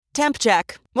Temp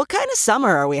check. What kind of summer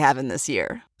are we having this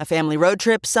year? A family road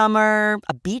trip summer?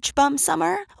 A beach bum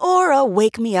summer? Or a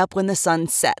wake me up when the sun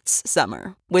sets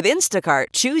summer? With Instacart,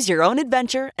 choose your own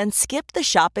adventure and skip the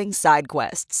shopping side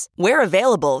quests. Where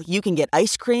available, you can get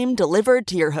ice cream delivered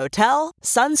to your hotel,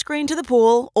 sunscreen to the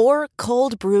pool, or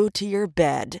cold brew to your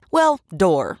bed. Well,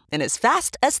 door, in as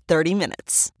fast as 30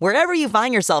 minutes. Wherever you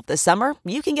find yourself this summer,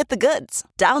 you can get the goods.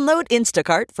 Download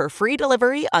Instacart for free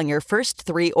delivery on your first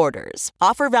 3 orders.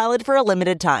 Offer valid for a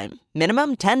limited time.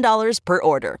 Minimum $10 per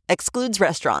order. Excludes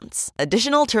restaurants.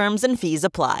 Additional terms and fees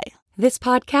apply. This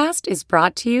podcast is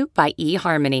brought to you by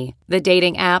eHarmony, the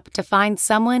dating app to find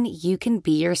someone you can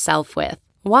be yourself with.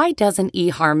 Why doesn't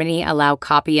eHarmony allow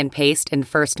copy and paste in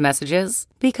first messages?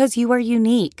 Because you are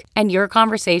unique, and your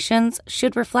conversations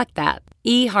should reflect that.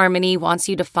 eHarmony wants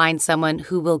you to find someone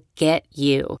who will get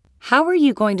you. How are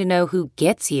you going to know who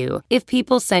gets you if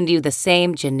people send you the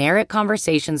same generic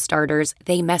conversation starters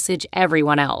they message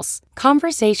everyone else?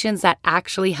 Conversations that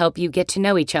actually help you get to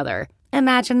know each other.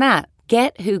 Imagine that.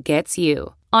 Get who gets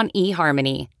you on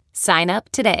eHarmony. Sign up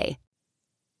today.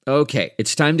 Okay,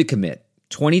 it's time to commit.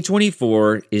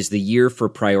 2024 is the year for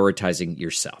prioritizing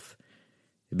yourself.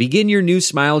 Begin your new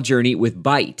smile journey with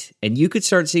Byte, and you could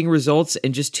start seeing results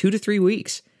in just 2 to 3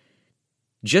 weeks.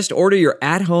 Just order your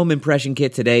at-home impression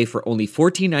kit today for only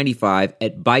 $14.95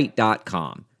 at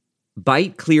Byte.com.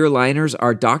 Byte clear liners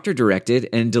are doctor-directed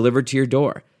and delivered to your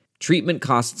door. Treatment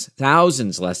costs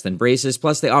thousands less than braces,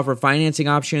 plus they offer financing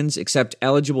options, accept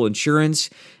eligible insurance,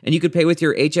 and you could pay with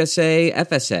your HSA,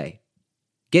 FSA.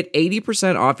 Get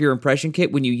 80% off your impression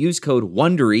kit when you use code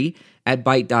WONDERY at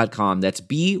Byte.com. That's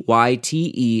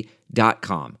BYTE.com.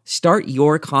 Start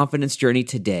your confidence journey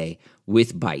today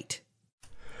with Byte.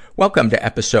 Welcome to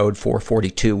episode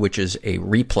 442, which is a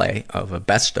replay of a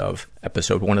best of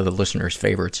episode, one of the listeners'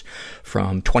 favorites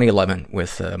from 2011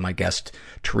 with my guest,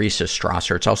 Teresa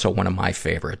Strasser. It's also one of my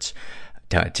favorites.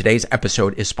 Today's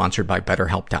episode is sponsored by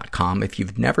BetterHelp.com. If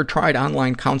you've never tried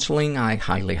online counseling, I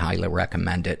highly, highly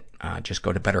recommend it. Just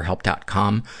go to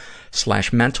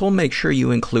BetterHelp.com/mental. Make sure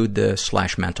you include the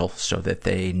 /mental so that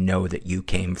they know that you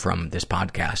came from this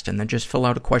podcast. And then just fill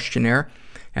out a questionnaire,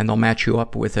 and they'll match you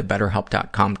up with a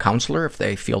BetterHelp.com counselor if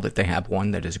they feel that they have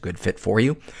one that is a good fit for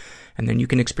you. And then you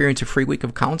can experience a free week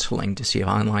of counseling to see if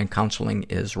online counseling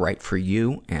is right for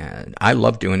you. And I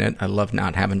love doing it. I love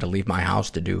not having to leave my house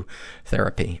to do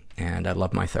therapy. And I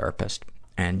love my therapist.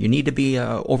 And you need to be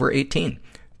over 18,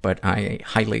 but I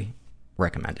highly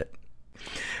recommend it.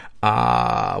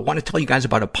 I want to tell you guys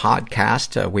about a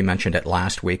podcast. We mentioned it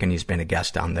last week, and he's been a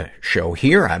guest on the show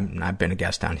here. I've been a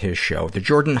guest on his show, The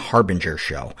Jordan Harbinger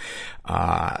Show.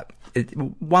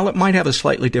 While it might have a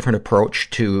slightly different approach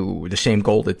to the same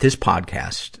goal that this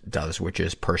podcast does, which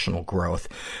is personal growth,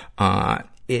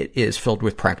 it is filled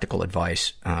with practical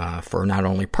advice for not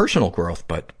only personal growth,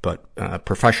 but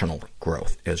professional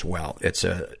growth as well. It's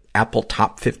a Apple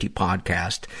Top 50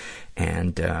 podcast,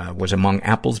 and was among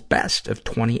Apple's best of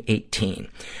 2018.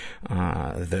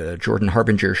 The Jordan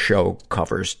Harbinger Show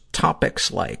covers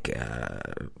topics like,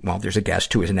 there's a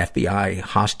guest who is an FBI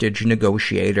hostage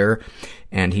negotiator,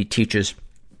 and he teaches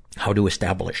how to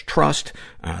establish trust.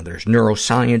 There's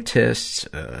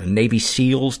neuroscientists, Navy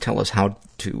SEALs tell us how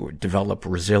to develop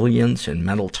resilience and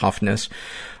mental toughness,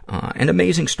 and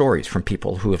amazing stories from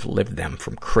people who have lived them,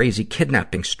 from crazy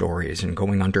kidnapping stories and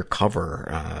going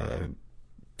undercover,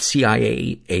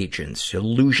 CIA agents,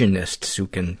 illusionists who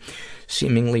can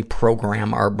seemingly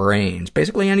program our brains.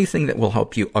 Basically anything that will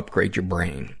help you upgrade your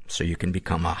brain so you can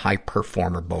become a high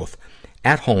performer both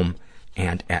at home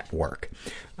and at work.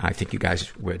 I think you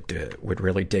guys would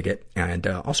really dig it. And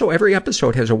also every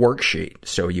episode has a worksheet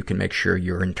so you can make sure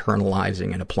you're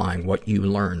internalizing and applying what you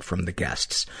learn from the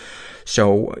guests.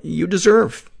 So you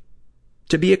deserve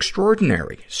to be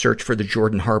extraordinary. Search for The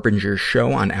Jordan Harbinger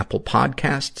Show on Apple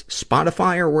Podcasts,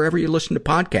 Spotify, or wherever you listen to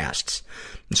podcasts,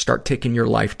 and start taking your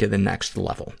life to the next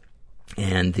level.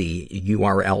 And the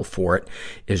URL for it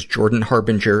is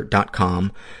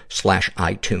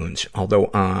jordanharbinger.com/iTunes. Although,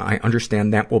 I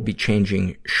understand that will be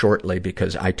changing shortly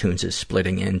because iTunes is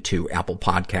splitting into Apple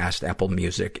Podcast, Apple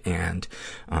Music, and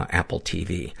Apple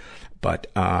TV. But,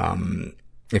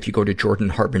 if you go to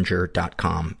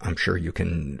jordanharbinger.com, I'm sure you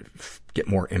can get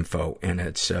more info, and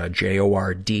it's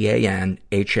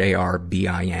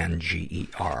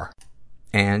JORDANHARBINGER.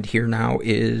 And here now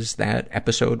is that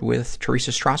episode with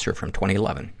Teresa Strasser from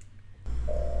 2011.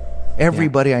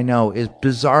 Everybody I know is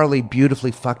bizarrely,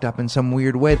 beautifully fucked up in some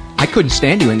weird way. I couldn't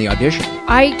stand you in the audition.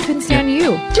 I couldn't stand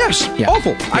you. Yes,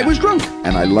 awful. I was drunk.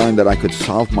 And I learned that I could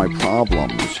solve my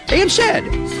problems And sad.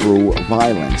 through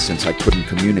violence since I couldn't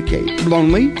communicate.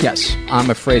 Lonely. Yes. I'm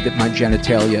afraid that my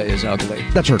genitalia is ugly.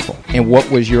 That's hurtful. And what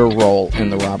was your role in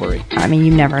the robbery? I mean,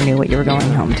 you never knew what you were going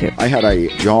home to. I had a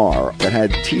jar that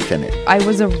had teeth in it. I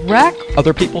was a wreck.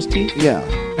 Other people's teeth? Yeah.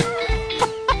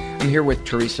 I'm here with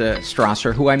Teresa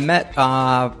Strasser, who I met,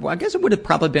 I guess it would have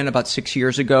probably been about 6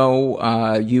 years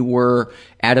ago. You were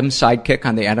Adam's sidekick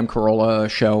on the Adam Carolla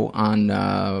show on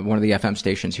one of the FM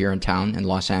stations here in town in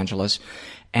Los Angeles.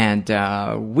 And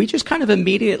we just kind of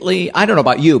immediately, I don't know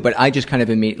about you, but I just kind of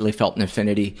immediately felt an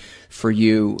affinity for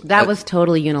you. That was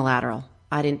totally unilateral.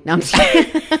 I didn't, no, I'm sorry.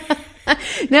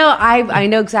 No, I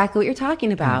know exactly what you're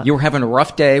talking about. You were having a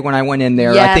rough day when I went in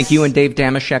there. Yes. I think you and Dave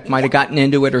Damashek might have gotten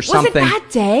into it or something. Was it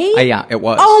that day? Yeah, it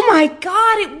was. Oh my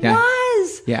God, it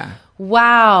was. Yeah.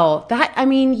 Wow. That, I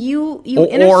mean, you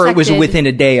intersected. Or it was within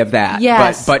a day of that.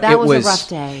 Yes, but that it was a rough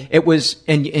day. It was,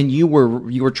 and you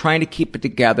were trying to keep it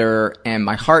together, and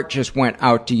my heart just went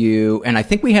out to you. And I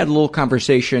think we had a little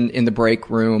conversation in the break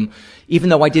room, even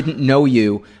though I didn't know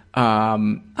you. I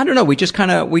don't know. We just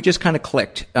kind of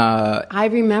clicked. I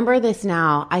remember this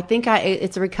now. I think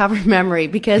it's a recovered memory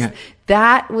because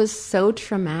that was so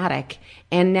traumatic.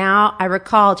 And now I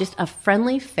recall just a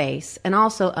friendly face and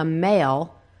also a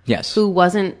male. Yes. Who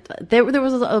wasn't there? There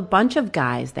was a bunch of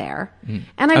guys there,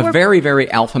 and a very, very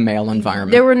alpha male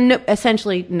environment. There were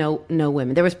essentially no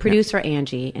women. There was producer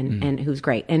Angie and who's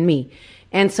great, and me.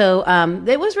 And so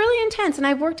it was really intense. And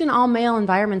I've worked in all male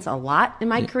environments a lot in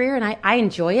my career, and I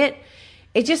enjoy it.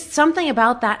 It's just something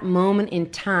about that moment in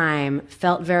time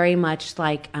felt very much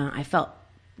like I felt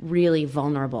really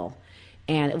vulnerable.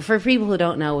 And for people who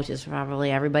don't know, which is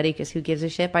probably everybody, because who gives a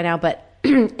shit by now, but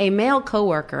a male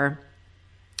coworker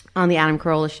on the Adam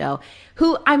Carolla show,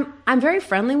 who I'm very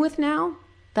friendly with now.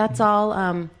 That's all.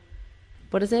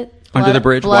 What is it? Under the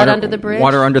bridge. Blood water, under the bridge.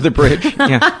 Water under the bridge.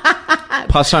 Yeah.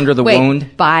 Pus under the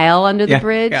wound. Bile under the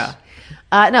bridge. Yeah.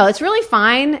 No, it's really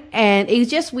fine. And it was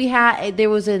just there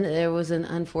was an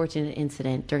unfortunate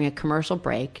incident during a commercial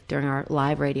break during our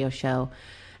live radio show,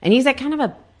 and he's kind of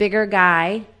a bigger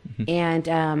guy,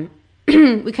 and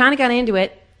we kind of got into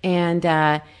it,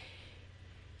 and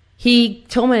he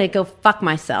told me to go fuck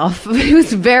myself. It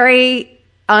was very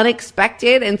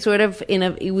unexpected and sort of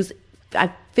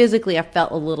I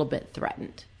felt a little bit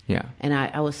threatened. Yeah. And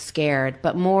I was scared,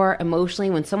 but more emotionally,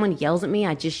 when someone yells at me,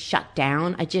 I just shut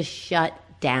down.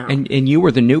 And you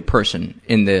were the new person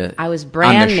I was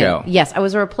brand on the new. show. Yes, I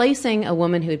was replacing a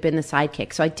woman who had been the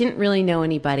sidekick, so I didn't really know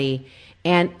anybody.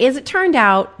 And as it turned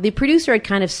out, the producer had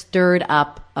kind of stirred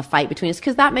up a fight between us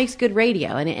because that makes good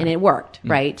radio, and it worked,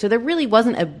 right? So there really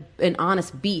wasn't an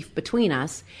honest beef between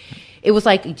us. It was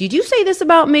like, did you say this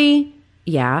about me?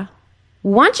 Yeah.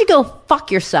 Why don't you go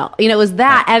fuck yourself? It was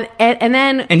that. And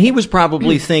then... And he was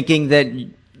probably thinking that...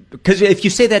 Because if you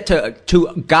say that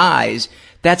to guys,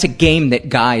 that's a game that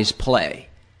guys play.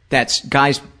 That's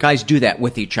guys do that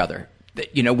with each other.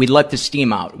 We let the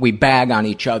steam out. We bag on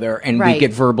each other, and we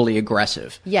get verbally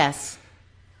aggressive. Yes.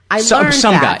 Some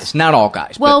that. guys, not all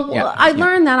guys. Well, I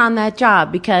learned that on that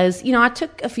job because, I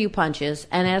took a few punches,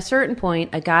 and at a certain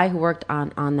point, a guy who worked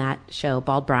on that show,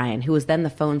 Bald Brian, who was then the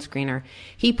phone screener,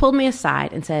 he pulled me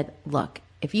aside and said, look,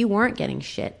 if you weren't getting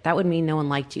shit, that would mean no one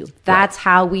liked you. That's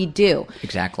how we do.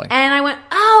 Exactly. And I went,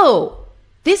 oh,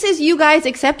 this is you guys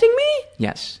accepting me?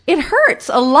 Yes. It hurts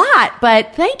a lot,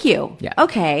 but thank you. Yeah.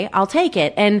 Okay, I'll take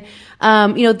it. And,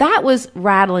 that was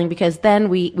rattling because then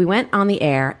we went on the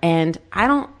air, and I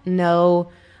don't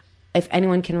know if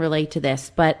anyone can relate to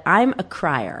this, but I'm a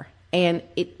crier. And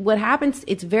what happens,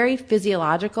 it's very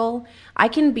physiological. I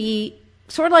can be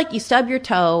sort of like you stub your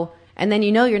toe, and then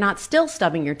you're not still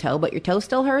stubbing your toe, but your toe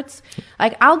still hurts.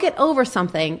 Like, I'll get over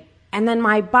something, and then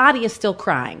my body is still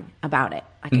crying about it.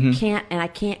 Like, I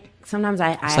can't, sometimes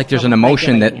it's like there's an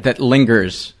emotion that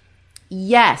lingers.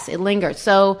 Yes, it lingers.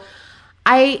 So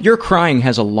Your crying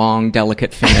has a long,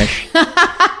 delicate finish.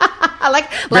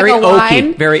 like very a oaky,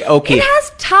 wine. Very oaky. It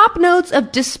has top notes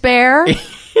of despair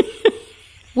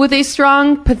with a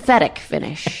strong, pathetic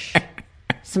finish.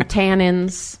 Some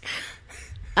tannins.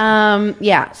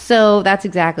 Yeah, so that's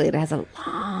exactly it. It has a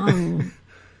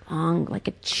long, like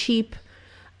a cheap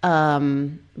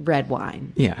red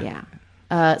wine. Yeah.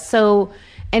 So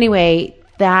anyway,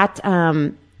 that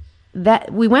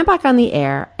we went back on the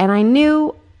air, and I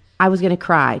knew I was going to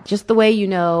cry, just the way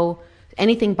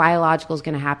anything biological is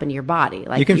going to happen to your body.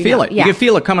 Like you can feel it. Yeah. You can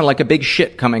feel it coming like a big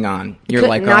shit coming on. You're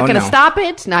like, not going to no. stop it.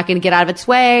 It's not going to get out of its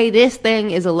way. This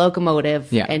thing is a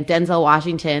locomotive. Yeah. And Denzel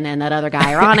Washington and that other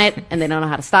guy are on it, and they don't know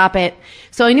how to stop it.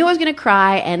 So I knew I was going to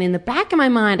cry. And in the back of my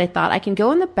mind, I thought I can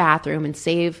go in the bathroom and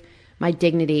save my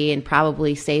dignity and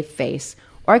probably save face,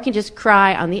 or I can just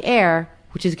cry on the air,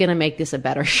 which is going to make this a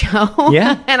better show.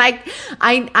 Yeah. And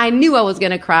I knew I was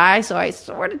going to cry, so I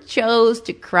sort of chose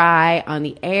to cry on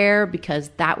the air because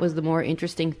that was the more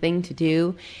interesting thing to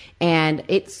do. And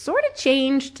it sort of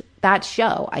changed that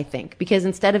show, I think, because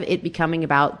instead of it becoming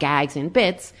about gags and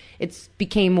bits, it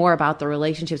became more about the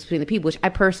relationships between the people, which I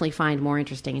personally find more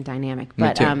interesting and dynamic.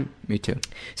 But, Me too.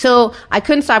 So I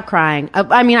couldn't stop crying.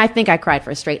 I think I cried for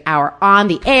a straight hour on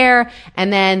the air.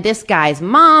 And then this guy's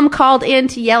mom called in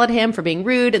to yell at him for being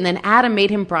rude. And then Adam made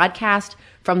him broadcast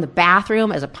from the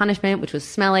bathroom as a punishment, which was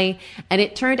smelly. And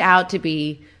it turned out to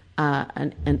be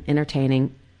an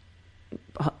entertaining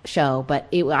show, but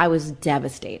I was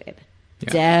devastated.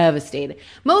 Devastated.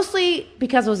 Mostly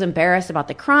because I was embarrassed about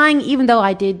the crying, even though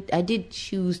I did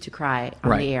choose to cry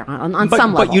on the air on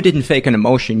some level. But you didn't fake an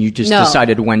emotion. You just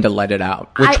decided when to let it out,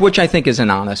 which I think is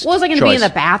an honest choice. Was I going to be in the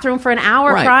bathroom for an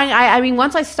hour crying? I mean,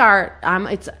 once I start, I'm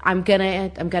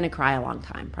gonna cry a long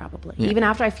time probably, even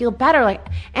after I feel better.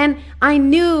 And I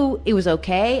knew it was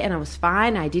okay and I was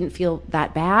fine. I didn't feel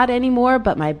that bad anymore,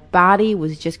 but my body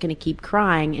was just going to keep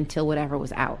crying until whatever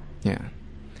was out. Yeah.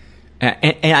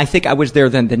 And I think I was there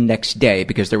then the next day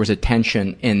because there was a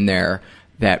tension in there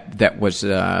that was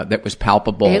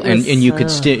palpable, and you could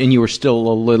and you were still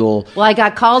a little. Well, I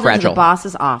got called fragile. into the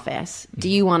boss's office. Do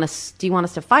you want us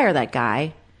to fire that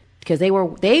guy? Because they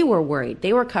were worried.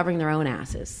 They were covering their own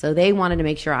asses, so they wanted to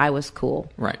make sure I was cool.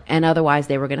 Right. And otherwise,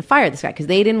 they were going to fire this guy because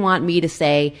they didn't want me to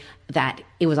say that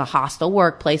it was a hostile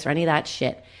workplace or any of that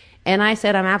shit. And I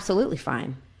said, I'm absolutely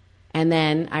fine. And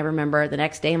then I remember the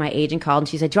next day my agent called and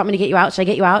she said, do you want me to get you out? Should I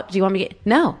get you out? Do you want me to get...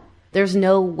 No, there's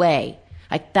no way.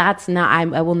 Like, that's not... I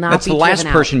will not be driven out. That's the last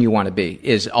person you want to be,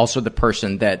 is also the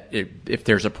person that, if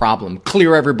there's a problem,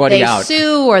 clear everybody out. They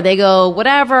sue or they go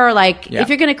whatever. If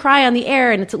you're going to cry on the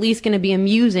air and it's at least going to be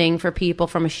amusing for people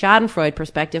from a Schadenfreude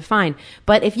perspective, fine.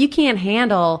 But if you can't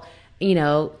handle,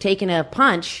 taking a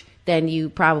punch, then you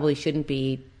probably shouldn't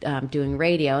be doing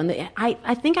radio. And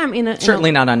I think I'm in a...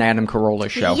 Certainly not on Adam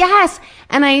Carolla's show. Yes.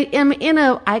 And I am in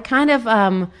a... I kind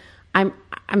of...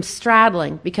 I'm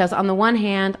straddling because on the one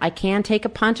hand, I can take a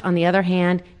punch. On the other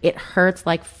hand, it hurts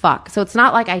like fuck. So it's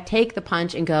not like I take the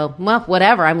punch and go, well,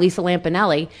 whatever, I'm Lisa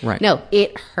Lampanelli. Right. No,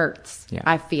 it hurts. Yeah.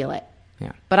 I feel it.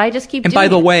 Yeah. But I just keep doing it. And by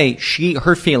the way,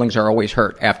 her feelings are always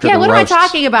hurt after the roasts. Yeah, what am I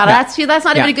talking about? Yeah. That's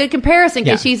not even a good comparison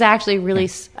because she's actually really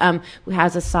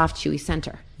has a soft, chewy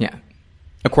center. Yeah.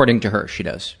 According to her, she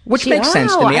does. Which makes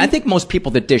sense to me. I think most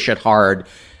people that dish it hard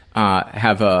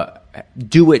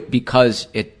do it because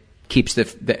it keeps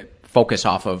the focus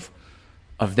off of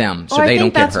them, so they don't get hurt. I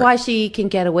think that's why she can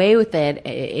get away with it,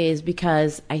 is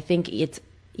because I think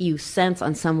you sense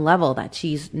on some level that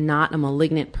she's not a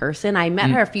malignant person. I met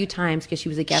her a few times because she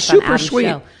was a guest on Adam's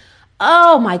show.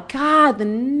 Oh my God, the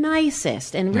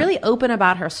nicest, and really open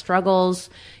about her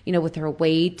struggles, with her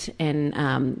weight and,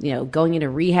 going into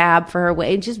rehab for her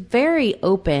weight. Just very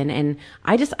open. And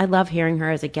I love hearing her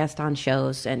as a guest on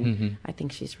shows. And I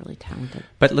think she's really talented.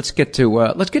 But let's get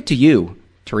to you,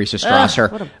 Teresa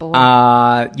Strasser. What a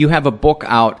boy. You have a book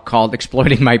out called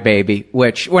Exploiting My Baby,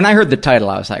 which when I heard the title,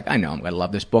 I was like, I know I'm going to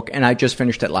love this book. And I just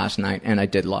finished it last night and I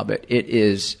did love it. It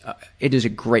is a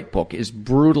great book. It's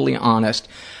brutally honest.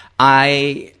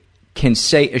 I can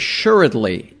say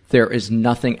assuredly there is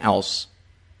nothing else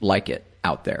like it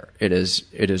out there. It is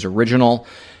original.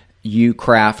 You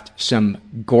craft some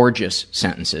gorgeous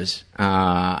sentences.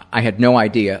 I had no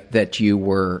idea that you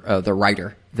were the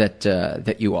writer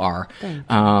that you are.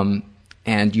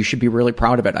 And you should be really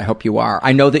proud of it. I hope you are.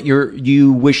 I know that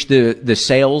you wish the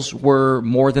sales were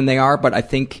more than they are, but I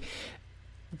think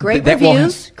Great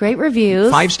reviews.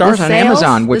 5 stars on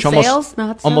Amazon, which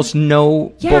almost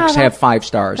no books have 5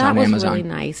 stars on Amazon. That was really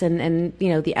nice. And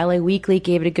the LA Weekly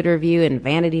gave it a good review, and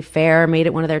Vanity Fair made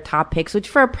it one of their top picks, which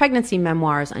for a pregnancy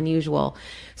memoir is unusual.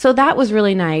 So that was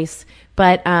really nice.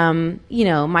 But,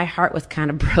 my heart was kind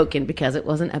of broken because it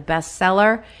wasn't a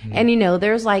bestseller. And,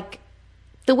 there's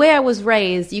the way I was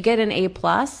raised, you get an A+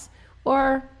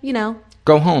 or,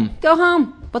 go home. Go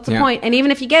home. What's the point? And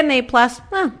even if you get an A+,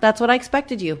 that's what I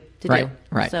expected you to do.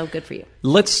 Right. So good for you.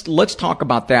 Let's talk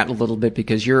about that a little bit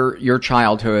because your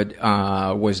childhood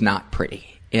was not pretty.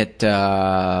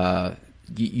 Your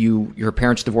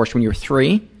parents divorced when you were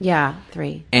 3. Yeah,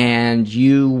 3. And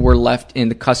you were left in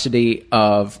the custody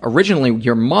of originally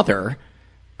your mother,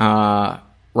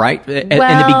 right? In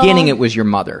the beginning, it was your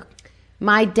mother.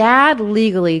 My dad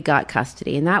legally got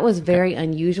custody, and that was very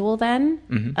unusual then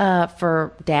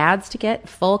for dads to get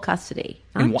full custody.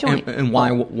 And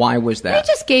why was that? They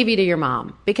just gave you to your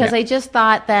mom because they just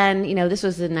thought then, this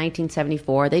was in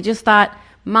 1974. They just thought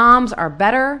moms are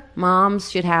better. Moms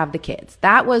should have the kids.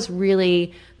 That was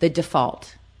really the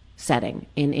default setting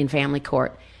in family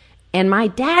court. And my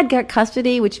dad got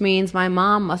custody, which means my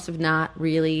mom must have not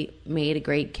really made a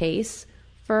great case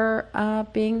for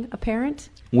being a parent.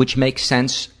 Which makes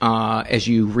sense as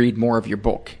you read more of your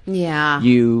book. Yeah.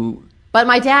 But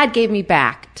my dad gave me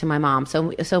back to my mom.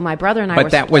 So my brother and I were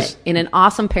split in an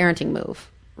awesome parenting move.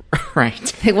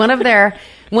 Right. One of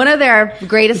their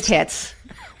greatest hits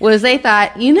was they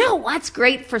thought, what's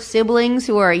great for siblings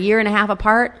who are a year and a half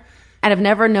apart and have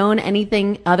never known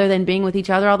anything other than being with each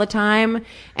other all the time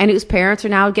and whose parents are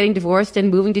now getting divorced and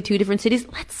moving to two different cities?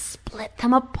 Let's split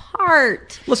them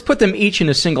apart. Let's put them each in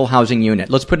a single housing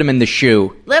unit. Let's put them in the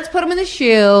shoe. Let's put them in the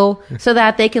shoe so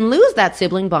that they can lose that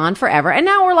sibling bond forever. And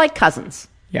now we're like cousins.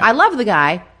 Yeah. I love the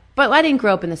guy, but I didn't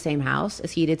grow up in the same house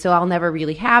as he did, so I'll never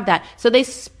really have that. So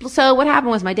what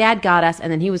happened was my dad got us,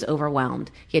 and then he was overwhelmed.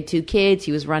 He had 2 kids.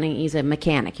 He's a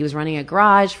mechanic. He was running a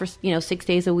garage for 6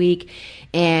 days a week,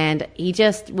 and he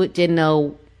just didn't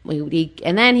know.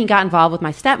 And then he got involved with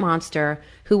my stepmonster,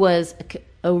 who was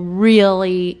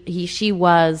she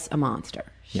was a monster.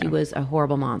 She was a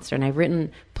horrible monster, and I've written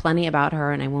plenty about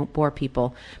her, and I won't bore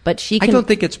people. But I don't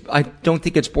think it's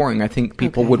boring. I think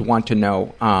people would want to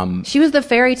know. She was the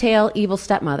fairy tale evil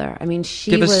stepmother. I mean,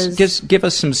 give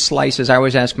us some slices. I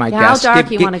always ask my guests. How dark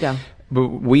you want to go?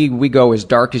 We go as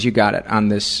dark as you got it on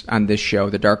this show.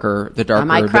 The darker, I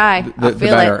might cry. The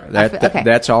better.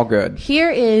 That's all good. Here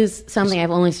is something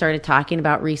I've only started talking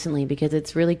about recently because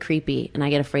it's really creepy, and I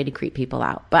get afraid to creep people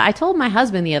out. But I told my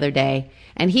husband the other day,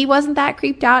 and he wasn't that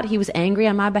creeped out. He was angry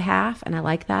on my behalf, and I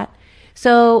like that.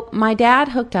 So my dad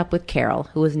hooked up with Carol,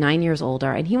 who was 9 years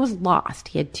older, and he was lost.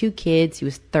 He had 2 kids. He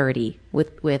was 30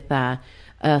 with a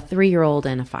 3-year-old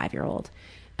and a 5-year-old.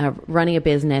 Running a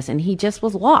business, and he just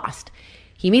was lost.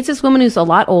 He meets this woman who's a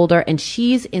lot older, and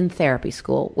she's in therapy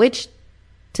school, which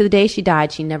to the day she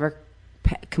died, she never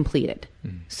completed.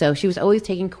 So she was always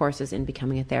taking courses in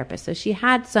becoming a therapist. So she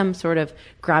had some sort of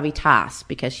gravitas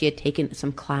because she had taken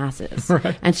some classes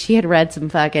and she had read some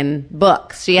fucking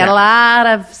books. She had a lot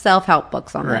of self-help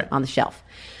books on the shelf.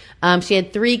 She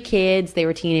had 3 kids. They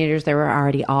were teenagers. They were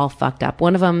already all fucked up.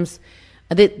 One of them's...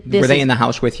 Were they in the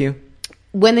house with you?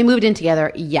 When they moved in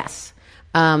together, yes.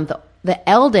 The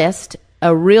eldest,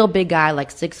 a real big guy, like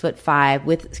 6'5",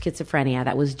 with schizophrenia,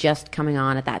 that was just coming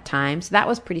on at that time. So that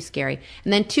was pretty scary.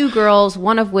 And then 2 girls,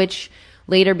 one of which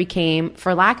later became,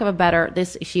 for lack of a better,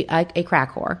 a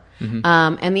crack whore.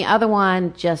 And the other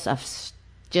one just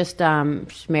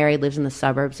married, lives in the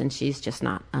suburbs, and she's just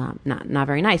not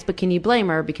very nice. But can you blame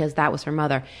her? Because that was her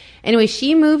mother. Anyway,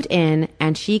 she moved in,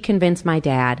 and she convinced my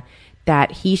dad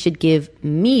that he should give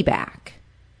me back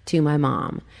to my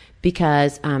mom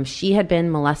because she had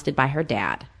been molested by her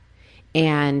dad,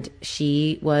 and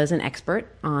she was an expert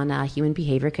on human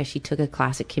behavior because she took a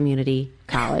class at community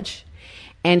college.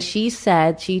 And she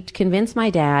convinced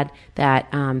my dad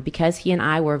that because he and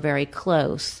I were very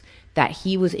close, that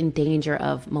he was in danger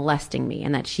of molesting me,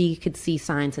 and that she could see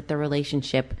signs that the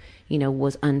relationship,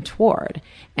 was untoward.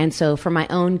 And so for my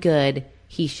own good,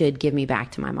 he should give me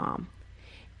back to my mom.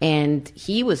 And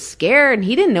he was scared, and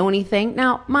he didn't know anything.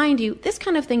 Now, mind you, this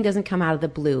kind of thing doesn't come out of the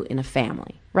blue in a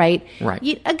family, right?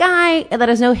 Right. A guy that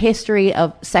has no history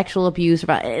of sexual abuse,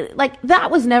 like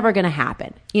that was never going to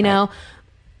happen. You know,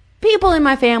 people in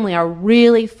my family are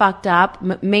really fucked up,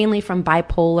 mainly from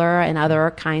bipolar and other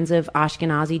kinds of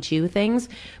Ashkenazi Jew things,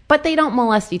 but they don't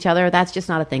molest each other. That's just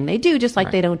not a thing they do, just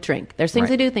like they don't drink. There's things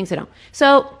they do, things they don't.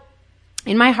 So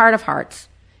in my heart of hearts,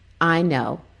 I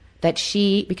know that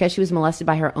because she was molested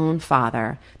by her own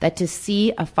father, that to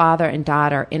see a father and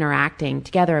daughter interacting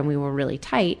together and we were really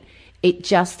tight, it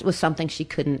just was something she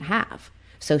couldn't have.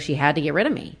 So she had to get rid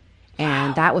of me.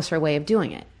 And that was her way of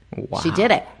doing it. Wow. She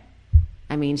did it.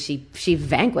 I mean, she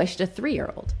vanquished a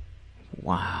 3-year-old.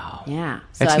 Wow. Yeah.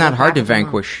 So it's not hard to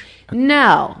vanquish.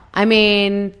 No. I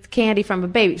mean, candy from a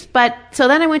baby. But so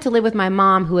then I went to live with my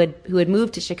mom who had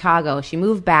moved to Chicago. She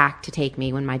moved back to take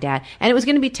me when my dad, and it was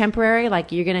going to be temporary.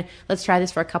 Like, let's try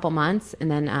this for a couple months. And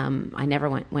then I never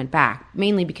went back,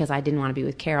 mainly because I didn't want to be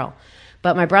with Carol.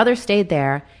 But my brother stayed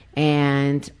there,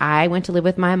 and I went to live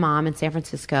with my mom in San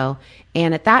Francisco.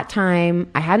 And at that time,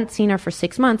 I hadn't seen her for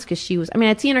 6 months because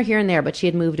I'd seen her here and there, but she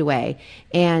had moved away.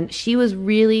 And she was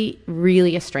really,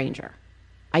 really a stranger.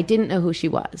 I didn't know who she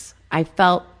was. I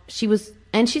felt she was,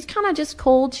 and she's kind of just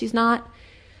cold. She's not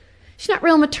she's not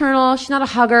real maternal. She's not a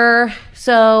hugger.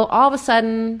 So all of a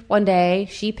sudden, one day,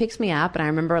 she picks me up, and I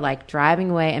remember like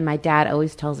driving away. And my dad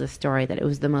always tells this story that it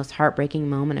was the most heartbreaking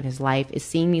moment of his life, is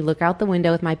seeing me look out the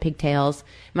window with my pigtails,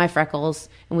 my freckles,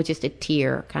 and with just a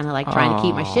tear, kind of like trying to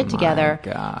keep my shit together.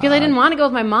 Because I didn't want to go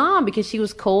with my mom because she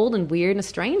was cold and weird and a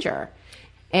stranger.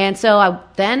 And so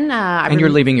And you're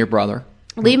leaving your brother.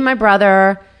 Leaving my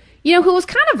brother, who was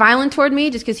kind of violent toward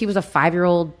me just because he was a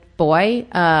 5-year-old boy,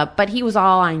 but he was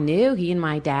all I knew, he and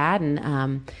my dad.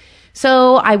 And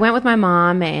so I went with my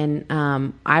mom, and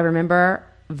I remember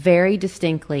very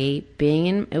distinctly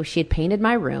she had painted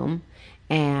my room,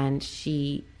 and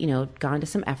she, gone to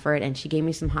some effort, and she gave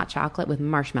me some hot chocolate with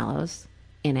marshmallows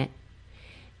in it.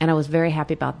 And I was very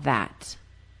happy about that.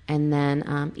 And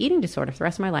then eating disorder for the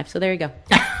rest of my life. So there you go.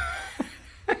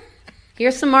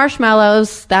 Here's some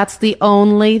marshmallows. That's the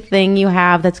only thing you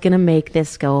have that's going to make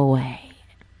this go away.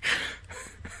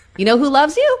 You know who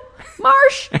loves you?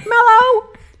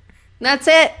 Marshmallow. That's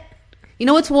it. You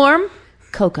know what's warm?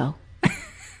 Cocoa.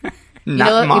 You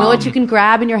know what you can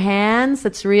grab in your hands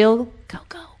that's real?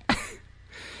 Cocoa.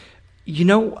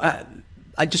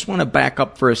 I just want to back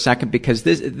up for a second, because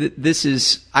this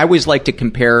is, I always like to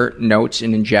compare notes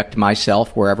and inject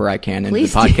myself wherever I can into the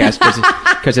podcast,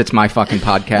 because it's my fucking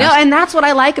podcast. No, and that's what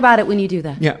I like about it when you do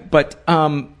that. Yeah, but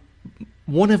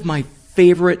one of my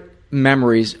favorite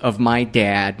memories of my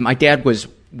dad was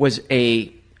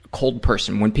a cold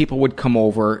person. When people would come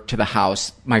over to the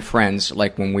house, my friends,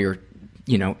 like when we were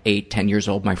 8, 10 years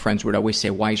old, my friends would always say,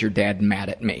 "Why is your dad mad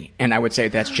at me?" And I would say,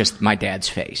 "That's just my dad's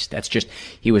face. That's just,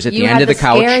 he was at the end of the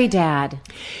couch." You had the scary dad.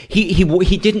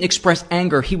 He didn't express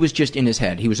anger. He was just in his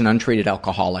head. He was an untreated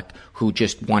alcoholic who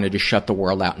just wanted to shut the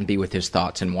world out and be with his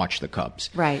thoughts and watch the Cubs.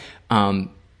 Right.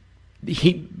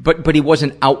 But he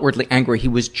wasn't outwardly angry. He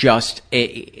was just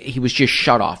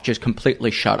shut off, just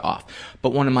completely shut off.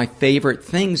 But one of my favorite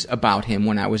things about him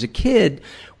when I was a kid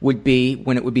would be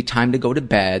when it would be time to go to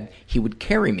bed, he would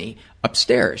carry me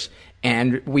upstairs.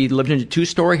 And we lived in a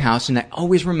 2-story house, and I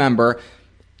always remember,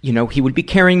 he would be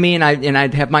carrying me, and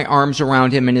I'd have my arms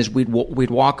around him, and as we'd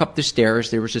walk up the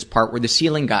stairs, there was this part where the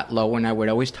ceiling got low, and I would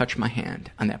always touch my hand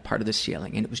on that part of the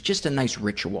ceiling, and it was just a nice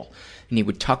ritual. And he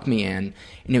would tuck me in,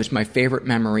 and it was my favorite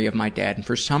memory of my dad. And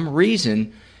for some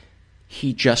reason,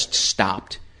 he just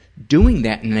stopped doing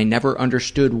that, and I never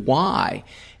understood why.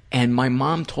 And my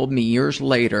mom told me years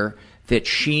later that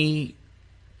she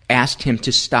asked him to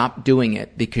stop doing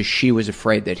it because she was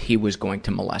afraid that he was going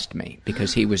to molest me,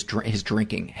 because his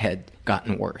drinking had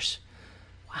gotten worse.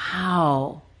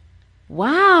 Wow.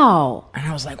 And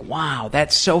I was like, wow,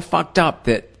 that's so fucked up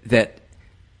that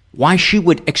why she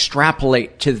would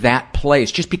extrapolate to that place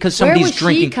just because somebody's drinking.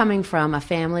 Where was she coming from, a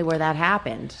family where that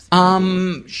happened?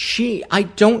 I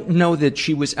don't know that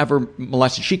she was ever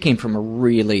molested. She came from a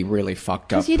really, really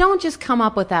fucked up. Because you don't just come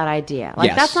up with that idea.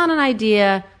 Yes. That's not an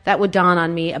idea that would dawn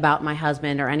on me about my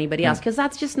husband or anybody else, because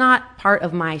that's just not part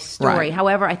of my story. Right.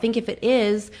 However, I think if it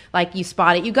is, like, you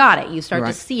spot it, you got it. You start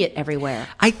to see it everywhere.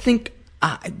 I think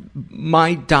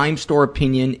my dime store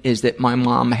opinion is that my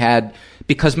mom had,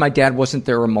 because my dad wasn't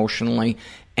there emotionally,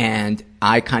 and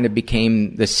I kind of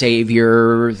became the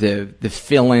savior, the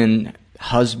fill-in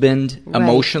husband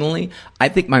emotionally, I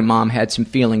think my mom had some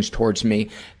feelings towards me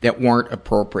that weren't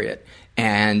appropriate.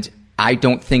 And I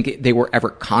don't think they were ever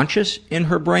conscious in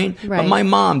her brain, but my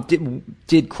mom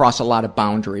did cross a lot of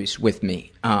boundaries with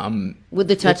me. With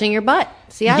the touching your butt.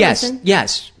 See, I listen.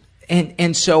 Yes.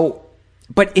 And so,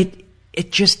 but it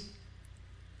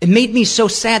made me so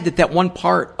sad that one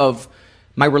part of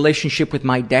my relationship with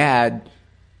my dad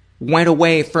went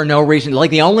away for no reason.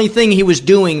 Like, the only thing he was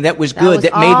doing that was good,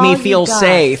 that made me feel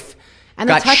safe, and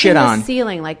got shit on. The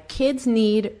ceiling, like, kids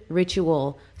need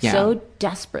ritual so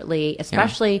desperately,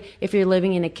 especially if you're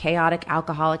living in a chaotic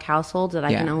alcoholic household that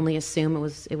I can only assume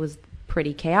it was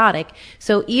pretty chaotic.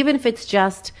 So even if it's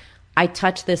just, I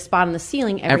touch this spot on the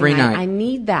ceiling every night, I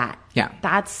need that. Yeah.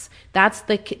 That's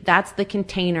the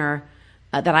container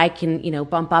that I can,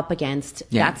 bump up against.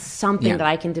 Yeah. That's something that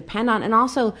I can depend on. And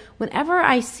also, whenever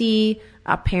I see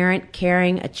a parent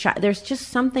carrying a child, there's just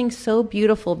something so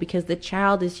beautiful, because the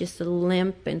child is just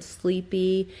limp and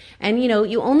sleepy. And,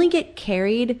 you only get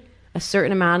carried a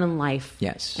certain amount in life.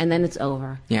 Yes. And then it's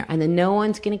over. Yeah. And then no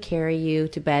one's going to carry you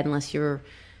to bed unless you're,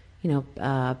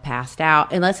 passed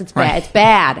out, unless it's bad. It's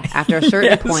bad after a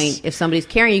certain point if somebody's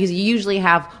carrying you, because you usually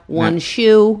have one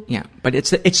shoe. Yeah, but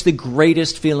it's the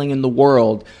greatest feeling in the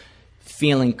world,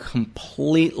 feeling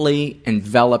completely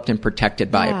enveloped and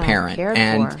protected by a parent. Cared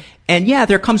for. And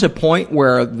there comes a point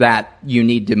where that you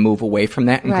need to move away from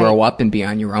that and grow up and be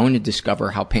on your own and discover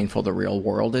how painful the real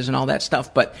world is and all that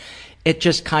stuff. But it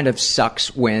just kind of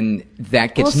sucks when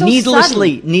that gets so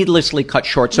needlessly cut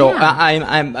short. So Yeah.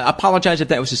 I apologize if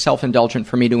that was a self-indulgent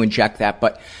for me to inject that,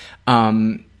 but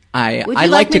Would I you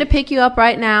like me to pick you up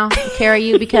right now, carry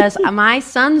you? Because my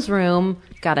son's room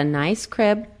got a nice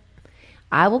crib.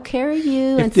 I will carry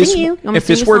you and sing you. Want me If to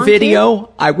sing this you a were song video,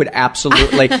 too? I would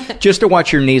absolutely just to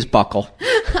watch your knees buckle.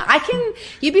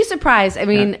 You'd be surprised. I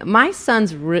mean, my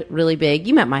son's really big.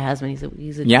 You met my husband.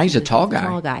 He's a tall guy.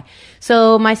 Tall guy.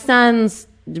 So my son's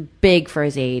big for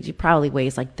his age. He probably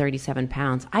weighs like 37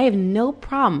 pounds. I have no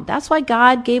problem. That's why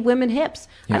God gave women hips.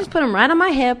 I just put him right on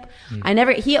my hip.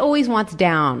 He always wants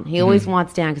down. He always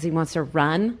wants down because he wants to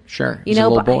run. Sure. You He's know, a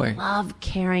little but boy. I love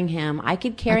carrying him. I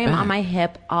could carry him on my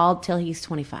hip all till he's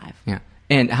 25. Yeah.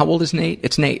 And how old is Nate?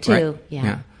 It's Nate, 2. right?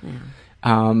 Yeah.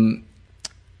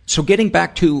 So getting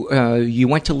back to you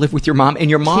went to live with your mom, and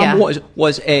your mom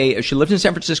she lived in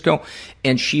San Francisco,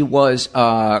 and she was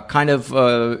kind of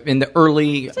in the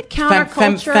early It's a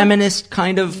counterculture. feminist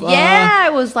kind of. Yeah,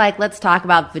 it was like, let's talk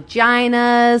about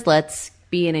vaginas, let's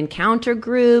be in encounter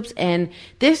groups, and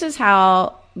this is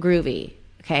how groovy.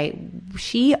 Okay,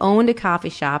 she owned a coffee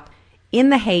shop in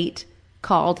the Haight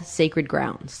called Sacred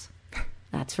Grounds.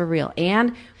 That's for real.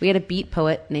 And we had a beat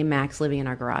poet named Max living in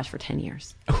our garage for 10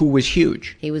 years. Who was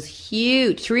huge. He was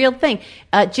huge. It's a real thing.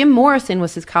 Jim Morrison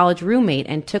was his college roommate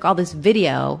and took all this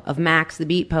video of Max, the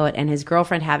beat poet, and his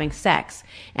girlfriend having sex.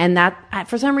 And that,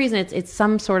 for some reason, it's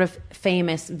some sort of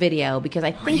famous video because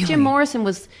I think Jim Morrison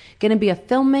was going to be a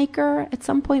filmmaker at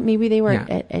some point. Maybe they were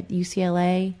at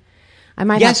UCLA. I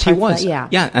might Yes, have he was.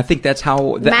 Yeah. I think that's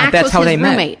how Max that's was how his they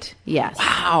met. roommate. Yes.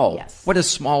 Wow. Yes. What a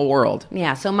small world.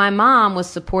 Yeah, so my mom was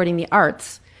supporting the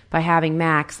arts by having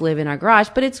Max live in our garage.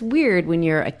 But it's weird when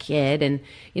you're a kid and,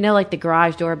 you know, like the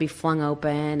garage door be flung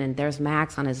open and there's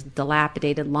Max on his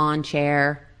dilapidated lawn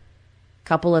chair,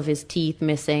 couple of his teeth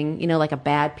missing, you know, like a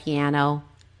bad piano.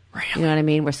 Really? You know what I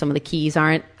mean? Where some of the keys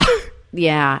aren't.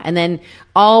 Yeah, and then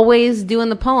always doing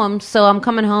the poems. So I'm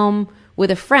coming home with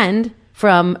a friend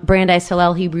from Brandeis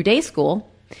Hillel Hebrew Day School,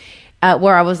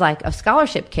 where I was like a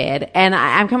scholarship kid. And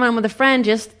I'm coming home with a friend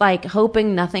just like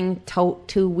hoping nothing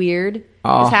too weird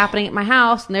is happening at my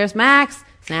house. And there's Max.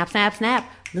 Snap, snap,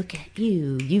 snap. Look at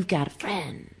you. You've got a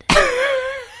friend.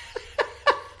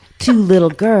 2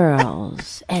 little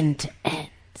girls. End to end.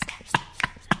 Snap,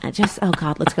 snap, snap. Just, oh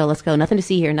God, let's go. Nothing to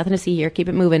see here. Keep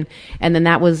it moving. And then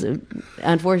that was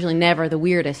unfortunately never the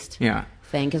weirdest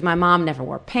thing because my mom never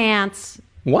wore pants.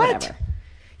 What? Whatever.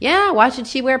 Yeah, why should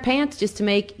she wear pants just to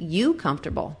make you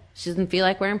comfortable? She doesn't feel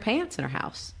like wearing pants in her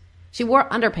house. She wore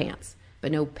underpants,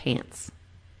 but no pants.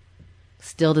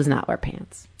 Still does not wear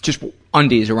pants. Just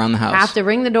undies around the house. Have to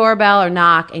ring the doorbell or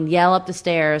knock and yell up the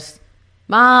stairs,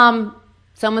 Mom,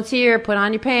 someone's here, put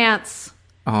on your pants.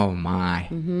 Oh, my.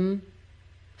 Mm-hmm.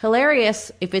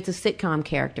 Hilarious if it's a sitcom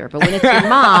character, but when it's your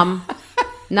mom,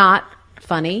 not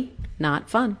funny, not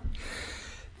fun.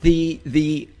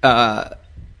 The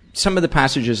some of the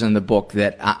passages in the book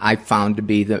that I found to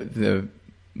be the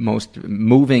most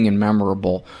moving and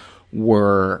memorable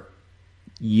were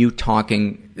you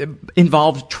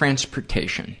involved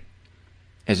transportation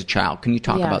as a child. Can you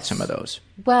talk about some of those?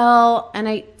 Well,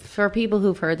 and for people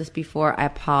who've heard this before, I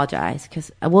apologize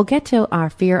because we'll get to our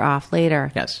fear off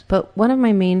later. Yes. But one of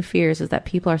my main fears is that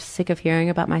people are sick of hearing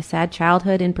about my sad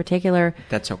childhood in particular.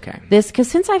 That's okay.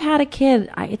 Because since I've had a kid,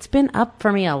 it's been up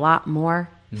for me a lot more.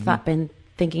 I've been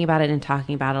thinking about it and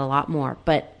talking about it a lot more.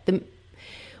 But I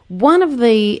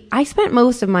spent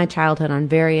most of my childhood on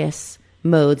various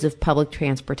modes of public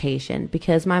transportation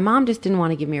because my mom just didn't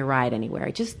want to give me a ride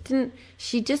anywhere.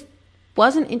 She just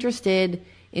wasn't interested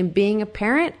in being a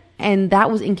parent, and that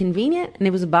was inconvenient and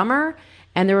it was a bummer.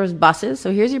 And there was buses,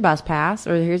 so here's your bus pass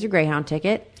or here's your Greyhound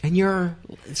ticket. And you're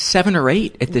 7 or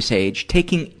 8 at this age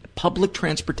taking public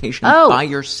transportation by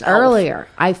yourself. Earlier.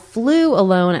 I flew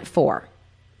alone at 4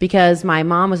 because my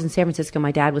mom was in San Francisco,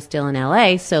 my dad was still in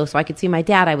LA, so I could see my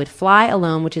dad. I would fly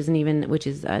alone, which is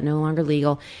no longer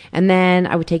legal, and then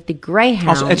I would take the Greyhound.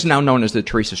 Also, it's now known as the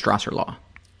Teresa Strasser law.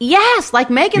 Yes, like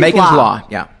Megan's law.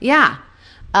 Yeah.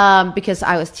 Because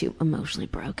I was too emotionally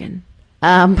broken. They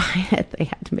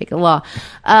had to make a law.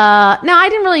 No, I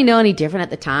didn't really know any different at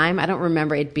the time. I don't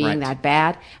remember it being that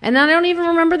bad. And I don't even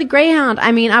remember the Greyhound.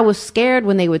 I mean, I was scared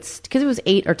when they would, because it was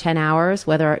 8 or 10 hours,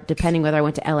 depending whether I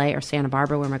went to LA or Santa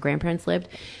Barbara where my grandparents lived.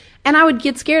 And I would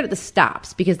get scared at the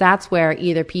stops because that's where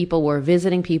either people were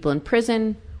visiting people in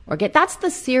prison that's the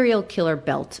serial killer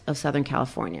belt of Southern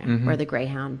California, where the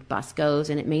Greyhound bus goes,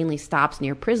 and it mainly stops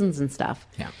near prisons and stuff.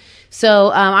 Yeah. So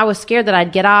I was scared that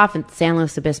I'd get off in San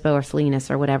Luis Obispo or Salinas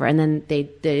or whatever, and then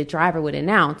the driver would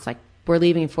announce, like, we're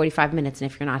leaving in 45 minutes,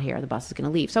 and if you're not here, the bus is going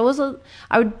to leave. So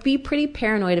I would be pretty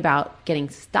paranoid about getting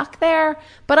stuck there,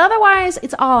 but otherwise,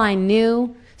 it's all I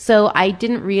knew. So I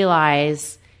didn't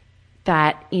realize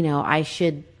that, I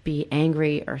should be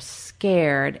angry or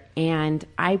scared. And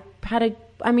I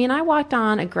walked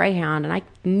on a Greyhound, and I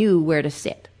knew where to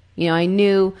sit. I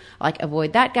knew,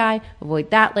 avoid that guy,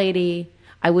 avoid that lady.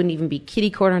 I wouldn't even be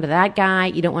kitty corner to that guy.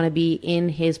 You don't want to be in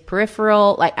his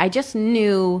peripheral. I just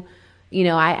knew...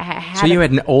 I had. So you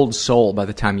had an old soul by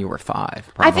the time you were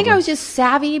 5. Probably. I think I was just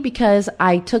savvy because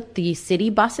I took the city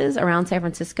buses around San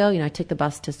Francisco. I took the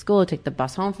bus to school, I took the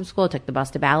bus home from school, I took the bus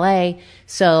to ballet.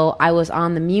 So I was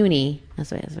on the Muni,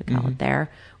 as we call it there,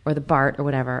 or the BART or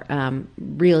whatever,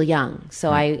 real young.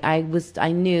 So I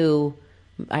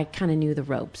kind of knew the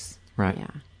ropes. Right.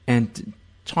 Yeah. And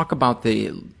talk about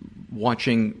the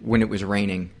watching when it was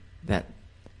raining.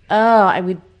 I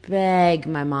would beg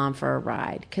my mom for a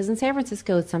ride, because in San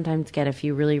Francisco sometimes get a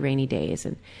few really rainy days,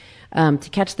 and to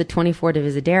catch the 24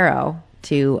 Divisadero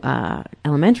to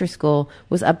elementary school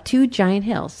was up 2 giant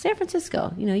hills. San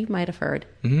Francisco, you might have heard.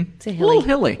 Mm-hmm. It's a little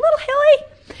hilly.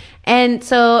 And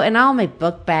so, and all my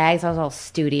book bags, I was all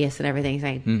studious and everything. It's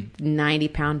like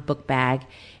 90-pound book bag.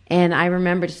 And I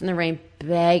remember just in the rain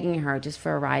begging her just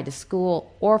for a ride to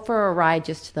school or for a ride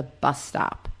just to the bus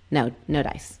stop. No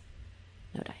dice.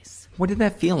 No dice. What did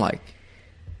that feel like?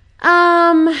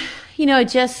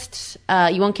 Just,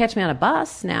 you won't catch me on a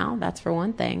bus now. That's for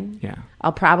one thing. Yeah.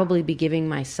 I'll probably be giving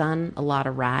my son a lot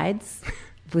of rides.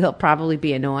 He'll probably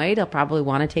be annoyed. He'll probably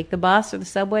want to take the bus or the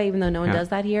subway, even though no one does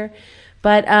that here.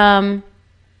 But,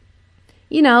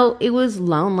 it was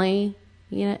lonely.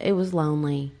 It was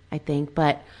lonely, I think.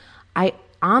 But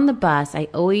on the bus,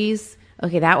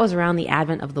 that was around the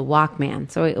advent of the Walkman.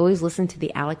 So I always listened to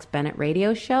the Alex Bennett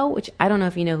radio show, which I don't know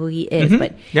if you know who he is,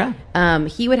 but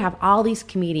he would have all these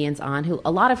comedians on,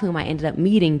 a lot of whom I ended up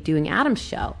meeting doing Adam's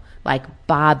show, like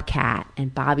Bobcat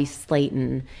and Bobby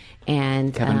Slayton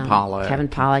and Kevin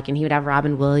Pollak. And he would have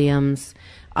Robin Williams,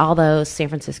 all those San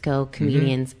Francisco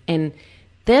comedians. And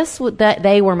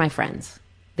they were my friends.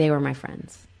 They were my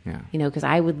friends. Yeah. Because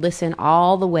I would listen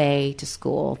all the way to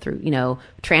school through,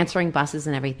 transferring buses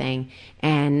and everything.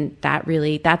 And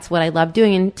that's what I love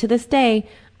doing. And to this day,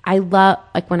 I love,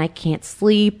 when I can't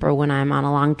sleep or when I'm on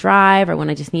a long drive or when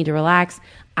I just need to relax,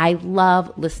 I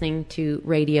love listening to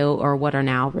radio or what are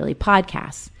now really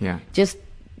podcasts. Yeah. Just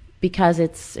because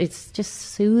it's just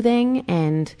soothing,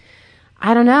 and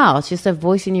I don't know, it's just a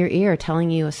voice in your ear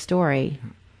telling you a story.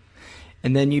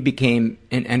 And then you became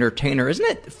an entertainer. Isn't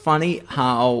it funny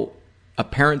how a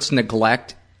parent's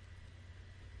neglect,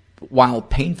 while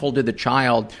painful to the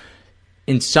child,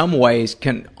 in some ways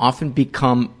can often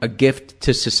become a gift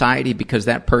to society because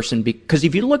because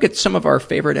if you look at some of our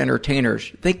favorite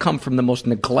entertainers, they come from the most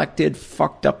neglected,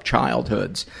 fucked up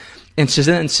childhoods. And so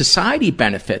then society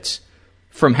benefits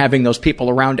from having those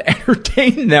people around to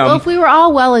entertain them. Well, if we were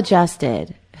all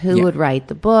well-adjusted, who would write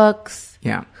the books?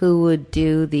 Yeah. Who would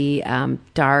do the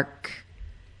dark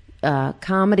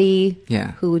comedy?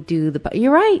 Yeah. Who would do the...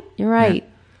 You're right.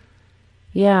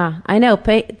 Yeah, I know.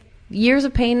 Years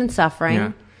of pain and suffering.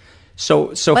 Yeah. So,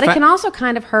 but it can also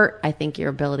kind of hurt, I think, your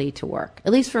ability to work.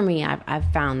 At least for me,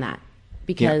 I've found that.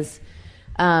 Because,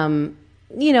 I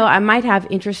might have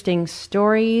interesting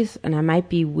stories and I might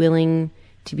be willing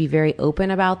to be very open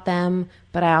about them,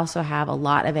 but I also have a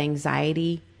lot of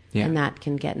anxiety. Yeah. And that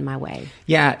can get in my way.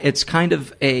 Yeah, it's kind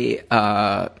of a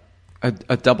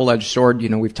double-edged sword.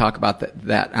 We've talked about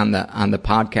that on the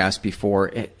podcast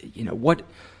before.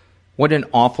 What an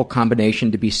awful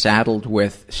combination to be saddled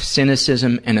with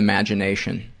cynicism and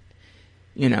imagination.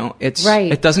 It's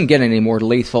right. It doesn't get any more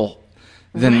lethal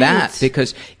than that,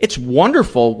 because it's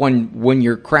wonderful when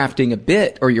you're crafting a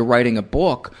bit or you're writing a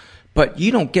book, but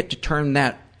you don't get to turn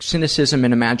that cynicism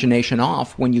and imagination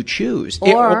off when you choose.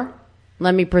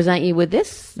 Let me present you with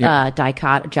this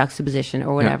juxtaposition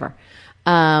or whatever.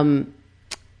 Yeah.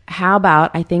 How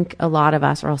about, I think a lot of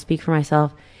us, or I'll speak for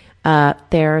myself,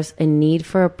 there's a need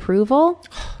for approval,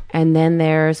 and then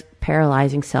there's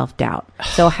paralyzing self-doubt.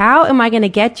 So how am I going to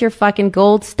get your fucking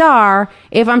gold star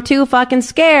if I'm too fucking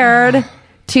scared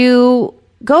to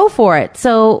go for it?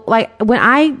 So when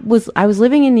I was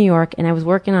living in New York, and I was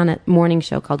working on a morning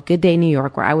show called Good Day New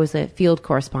York, where I was a field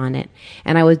correspondent,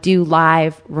 and I would do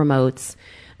live remotes,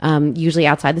 usually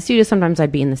outside the studio. Sometimes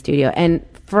I'd be in the studio. And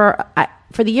for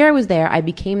the year I was there, I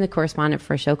became the correspondent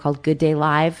for a show called Good Day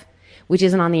Live, which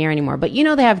isn't on the air anymore. But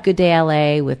they have Good Day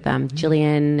LA with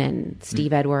Jillian and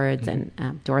Steve Edwards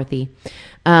and Dorothy.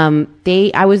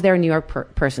 I was their New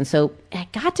York person, so I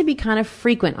got to be kind of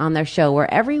frequent on their show,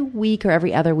 where every week or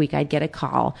every other week I'd get a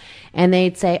call and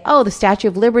they'd say, "Oh, the Statue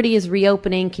of Liberty is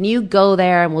reopening. Can you go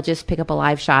there and we'll just pick up a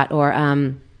live shot?" Or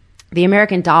the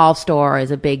American Doll store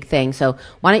is a big thing, so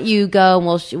why don't you go and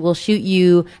we'll shoot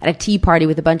you at a tea party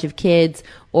with a bunch of kids.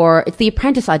 Or it's the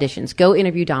Apprentice auditions. Go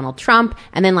interview Donald Trump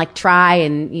and then try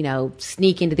and,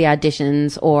 sneak into the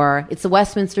auditions. Or it's the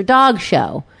Westminster Dog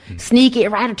Show. Sneak it,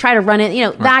 try to run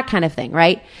it, that kind of thing,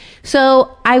 right?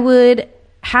 So I would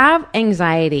have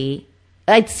anxiety.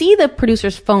 I'd see the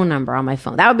producer's phone number on my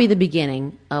phone. That would be the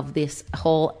beginning of this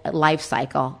whole life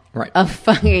cycle of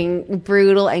fucking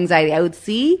brutal anxiety. I would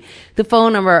see the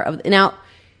phone number now,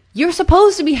 you're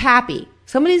supposed to be happy.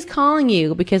 Somebody's calling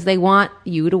you because they want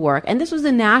you to work. And this was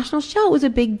a national show. It was a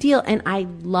big deal. And I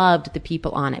loved the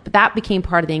people on it. But that became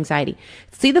part of the anxiety.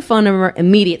 See the phone number,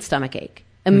 immediate stomach ache.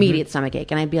 Stomach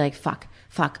ache. And I'd be like, fuck.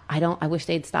 I wish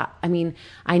they'd stop. I mean,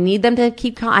 I need them to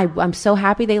keep calling. I'm so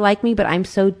happy they like me, but I'm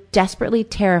so desperately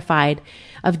terrified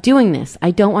of doing this.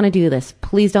 I don't want to do this.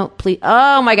 Please don't, please.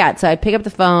 Oh my God. So I'd pick up the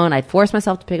phone. I'd force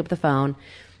myself to pick up the phone.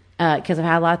 Because I've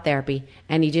had a lot of therapy,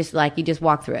 and you just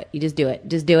walk through it. You just do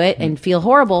it and feel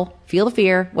horrible, feel the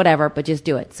fear, whatever, but just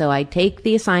do it. So I take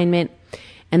the assignment,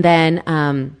 and then,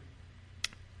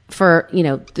 for,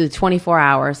 the 24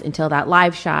 hours until that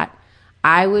live shot,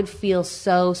 I would feel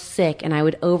so sick and I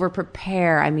would over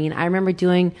prepare. I mean, I remember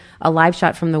doing a live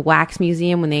shot from the Wax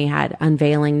Museum when they had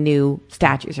unveiling new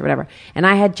statues or whatever. And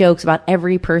I had jokes about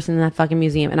every person in that fucking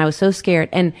museum, and I was so scared.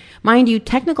 And mind you,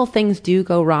 technical things do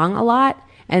go wrong a lot.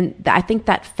 And I think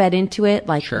that fed into it.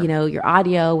 Your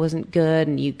audio wasn't good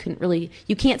and you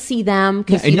can't see them.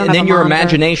 And then your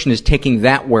imagination is taking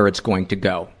that where it's going to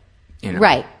go.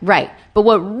 Right. But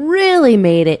what really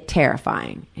made it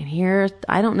terrifying, and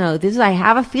I don't know, I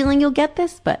have a feeling you'll get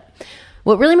this, but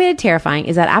what really made it terrifying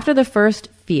is that after the first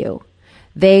few,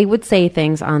 they would say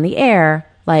things on the air,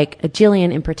 like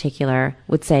Jillian in particular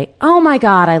would say, "Oh my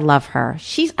God, I love her.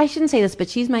 I shouldn't say this, but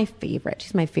she's my favorite.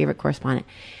 She's my favorite correspondent."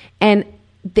 And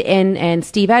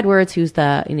Steve Edwards, who's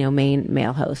the main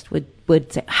male host,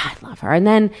 would say, "I love her." And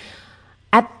then,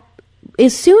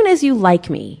 as soon as you like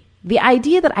me, the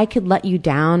idea that I could let you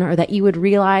down or that you would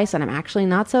realize that I'm actually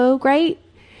not so great,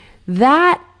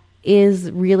 that is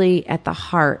really at the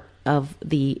heart of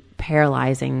the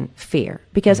paralyzing fear.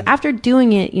 Because after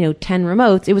doing it, 10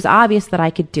 remotes, it was obvious that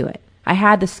I could do it. I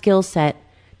had the skill set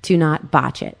to not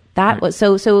botch it. That was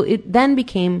so it then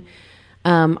became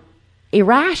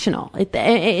irrational. It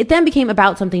then became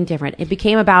about something different. It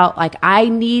became about I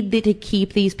need to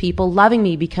keep these people loving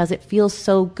me because it feels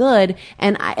so good.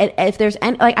 And if there's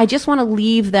any, I just want to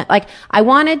leave that. I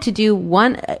wanted to do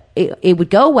one. It would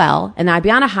go well, and I'd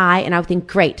be on a high, and I would think,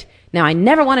 great. Now I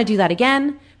never want to do that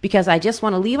again because I just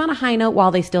want to leave on a high note while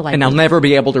they still like me. And I'll never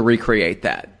be able to recreate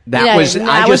that.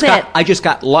 I just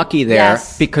got lucky there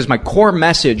because my core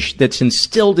message that's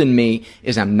instilled in me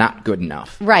is I'm not good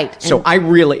enough. Right. So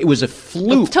it was a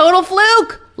fluke. Total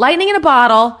fluke. Lightning in a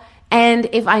bottle. And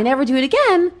if I never do it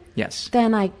again,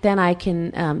 then I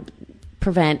can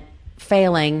prevent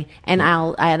failing, and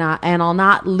I'll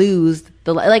not lose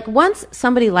the once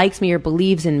somebody likes me or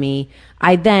believes in me,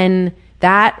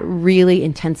 that really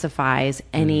intensifies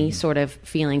any sort of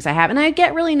feelings I have. And I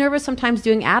get really nervous sometimes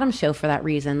doing Adam's show for that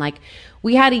reason.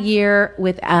 We had a year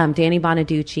with Danny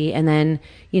Bonaducci, and then,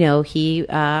 he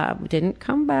didn't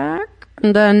come back.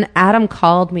 And then Adam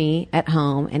called me at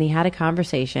home, and he had a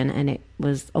conversation, and it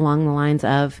was along the lines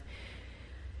of,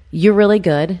 "You're really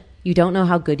good. You don't know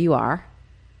how good you are.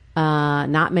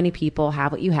 Not many people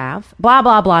have what you have. Blah,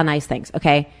 blah, blah, nice things."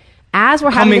 Okay. As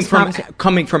we're having this conversation,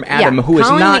 coming from Adam, who is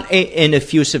not an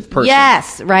effusive person.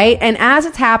 Yes, right. And as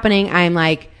it's happening, I'm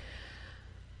like,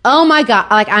 oh my God,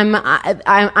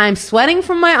 I'm sweating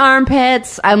from my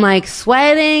armpits. I'm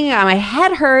sweating. My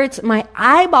head hurts. My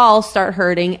eyeballs start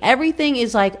hurting. Everything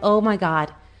is oh my God,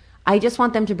 I just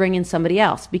want them to bring in somebody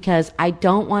else because I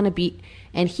don't want to be.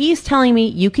 And he's telling me,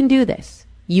 you can do this.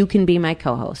 You can be my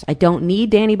co-host. I don't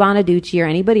need Danny Bonaducci or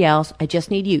anybody else. I just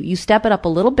need you. You step it up a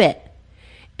little bit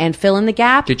and fill in the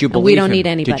gap. Did you believe we don't him? need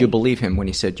anybody. Did you believe him when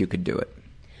he said you could do it?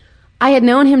 I had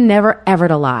known him never, ever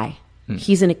to lie.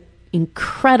 He's an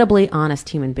incredibly honest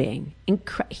human being.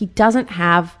 He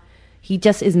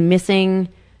just is missing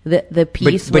the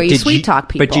piece where you sweet talk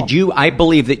people. But I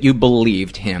believe that you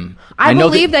believed him. I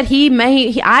believe that he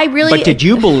may, But did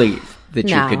you believe that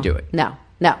you could do it? No.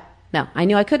 I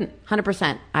knew I couldn't,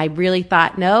 100%. I really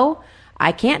thought, no.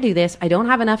 I can't do this. I don't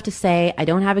have enough to say. I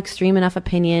don't have extreme enough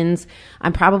opinions.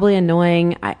 I'm probably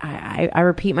annoying. I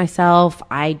repeat myself.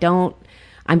 I'm going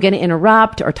to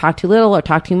interrupt or talk too little or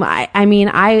talk too much.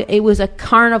 It was a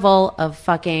carnival of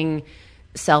fucking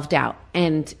self-doubt.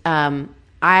 And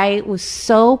I was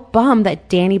so bummed that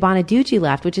Danny Bonaducci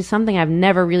left, which is something I've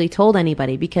never really told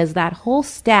anybody, because that whole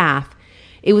staff,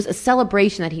 it was a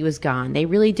celebration that he was gone. They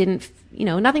really didn't,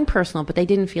 nothing personal, but they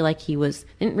didn't feel like didn't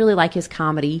really like his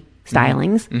comedy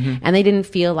stylings, and they didn't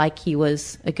feel like he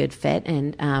was a good fit,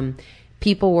 and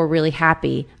people were really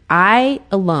happy. I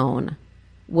alone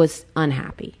was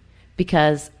unhappy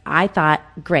because I thought,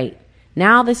 great,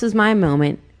 now this is my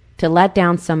moment to let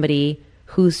down somebody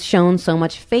who's shown so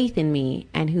much faith in me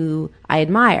and who I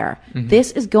admire.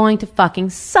 This is going to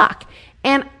fucking suck.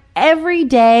 And every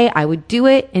day I would do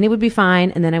it and it would be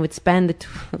fine, and then I would spend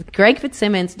Greg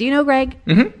Fitzsimmons. Do you know Greg?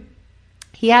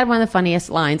 He had one of the funniest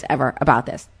lines ever about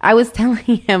this. I was telling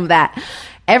him that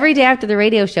every day after the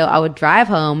radio show, I would drive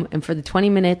home, and for the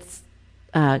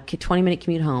 20-minute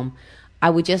commute home,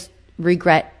 I would just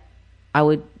I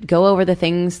would go over the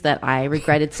things that I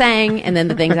regretted saying, and then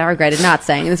the things I regretted not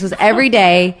saying. And this was every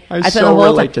day. I so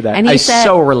relate to that. And he said,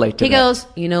 so relate to that. He goes,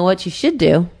 you know what you should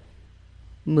do?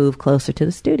 Move closer to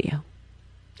the studio.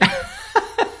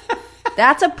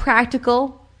 That's a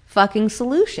practical fucking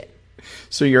solution.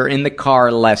 So you're in the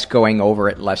car less, going over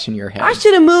it less in your head. I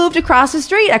should have moved across the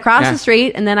street. I cross the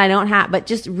street, and then I don't have, but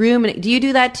just ruminate. Do you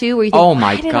do that too? Where you think, oh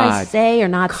my why did God. I say or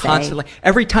not Constantly. say?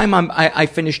 Every time I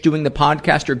finish doing the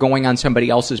podcast or going on somebody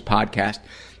else's podcast,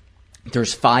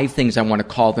 there's 5 things I want to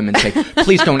call them and say,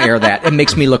 please don't air that. It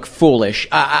makes me look foolish.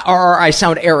 Or I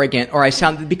sound arrogant, or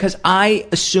because I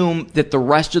assume that the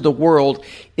rest of the world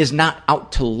is not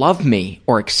out to love me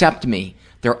or accept me.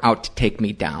 They're out to take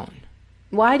me down.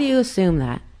 Why do you assume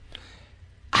that?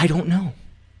 I don't know.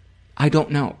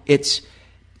 It's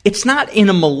not in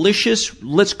a malicious,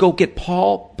 let's go get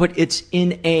Paul, but it's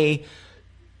in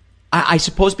I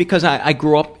suppose because I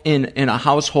grew up in a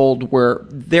household where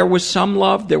there was some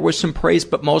love, there was some praise,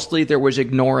 but mostly there was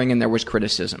ignoring and there was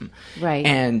criticism. Right.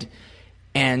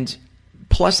 And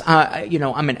plus,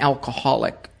 I'm an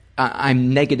alcoholic.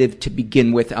 I'm negative to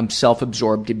begin with. I'm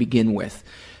self-absorbed to begin with.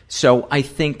 So I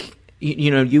think,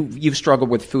 you've struggled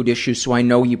with food issues, so I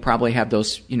know you probably have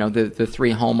those, the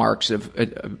 3 hallmarks of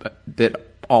that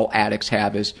all addicts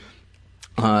have is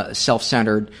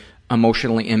self-centered,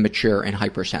 emotionally immature, and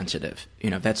hypersensitive.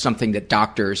 That's something that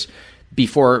doctors,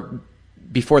 before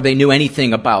they knew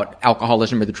anything about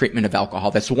alcoholism or the treatment of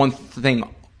alcohol, that's the one thing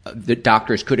that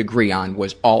doctors could agree on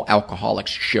was all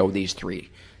alcoholics show these 3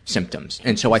 symptoms.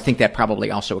 And so I think that probably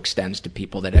also extends to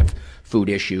people that have food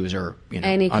isures or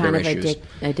any other kind issues. of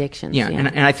addictions. Yeah,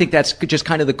 and I think that's just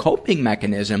kind of the coping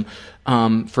mechanism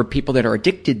for people that are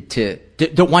addicted to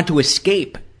don't want to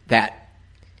escape that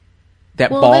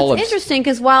ball of... That's interesting,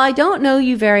 because while I don't know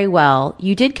you very well,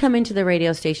 you did come into the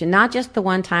radio station, not just the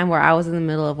one time where I was in the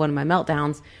middle of one of my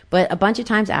meltdowns, but a bunch of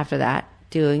times after that,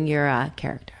 doing your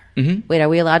character. Wait, are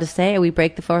we allowed to say, we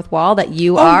break the 4th wall, that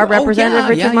you are Representative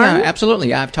Richard Martin? Yeah, absolutely.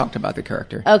 Yeah, I've talked about the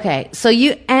character. Okay, so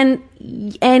you,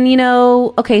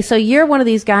 so you're one of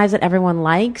these guys that everyone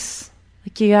likes.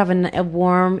 Like, you have a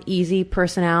warm, easy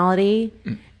personality.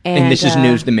 And this is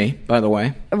news to me, by the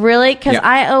way. Really?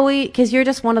 Because you're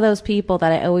just one of those people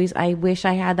that I wish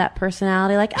I had that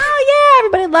personality. Like, oh yeah,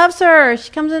 everybody loves her.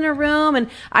 She comes in her room, and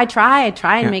I try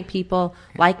and make people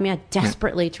like me. I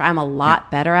desperately try. I'm a lot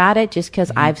better at it, just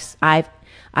because I've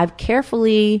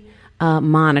carefully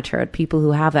monitored people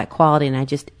who have that quality, and I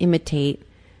just imitate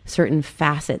certain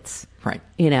facets. Right.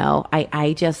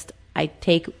 I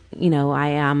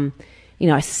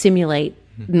simulate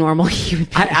normal human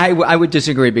beings. I would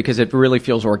disagree, because it really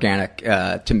feels organic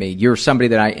to me. You're somebody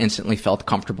that I instantly felt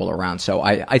comfortable around. So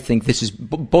I think this is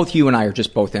both you and I are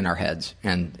just both in our heads.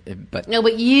 But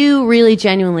you really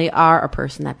genuinely are a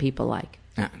person that people like.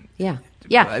 Yeah.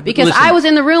 Because listen, I was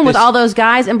in the room with all those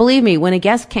guys, and believe me, when a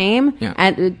guest came,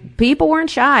 and people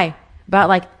weren't shy about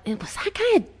was that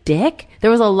guy a dick? There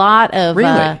was a lot of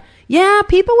really.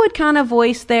 People would kind of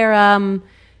voice their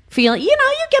feeling, you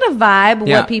get a vibe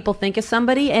what people think of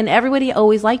somebody, and everybody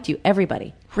always liked you.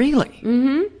 Everybody. Really?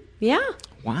 Mm-hmm. Yeah.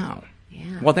 Wow.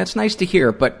 Yeah. Well, that's nice to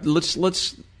hear, but let's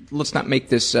not make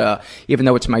this, even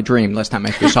though it's my dream, let's not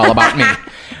make this all about me.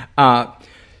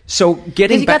 So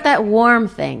getting you got that warm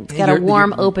thing. It's got a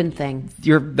warm, open thing.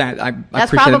 That's appreciate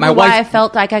probably it. My wife, I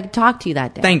felt like I could talk to you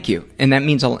that day. Thank you, and that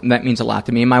means a lot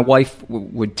to me. And my wife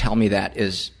would tell me that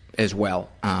as well.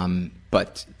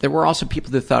 But there were also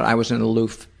people that thought I was an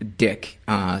aloof dick.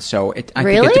 So I think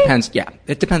Really? it depends. Yeah,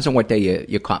 it depends on what day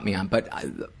you caught me on. But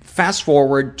fast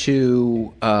forward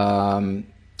to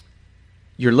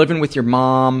you're living with your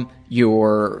mom.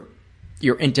 You're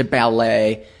into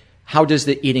ballet. How does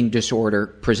the eating disorder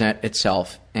present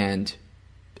itself? And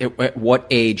at what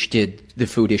age did the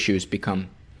food issues become?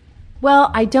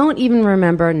 Well, I don't even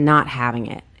remember not having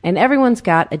it. And everyone's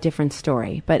got a different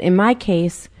story. But in my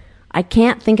case, I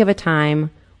can't think of a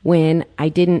time when I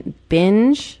didn't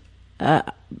binge,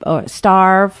 or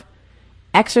starve,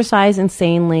 exercise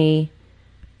insanely,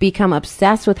 become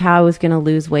obsessed with how I was going to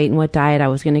lose weight and what diet I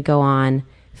was going to go on,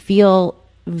 feel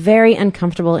very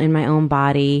uncomfortable in my own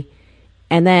body,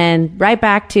 and then right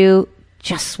back to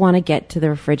just want to get to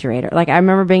the refrigerator. Like, I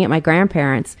remember being at my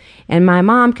grandparents', and my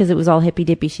mom, because it was all hippy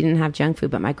dippy, she didn't have junk food,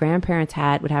 but my grandparents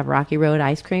would have Rocky Road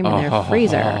ice cream in their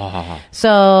freezer.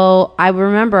 So I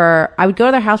remember I would go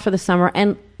to their house for the summer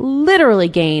and literally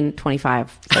gain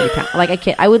 25, 30 pounds. Like a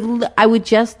kid. I would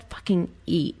just fucking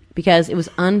eat because it was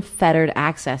unfettered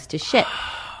access to shit.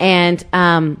 And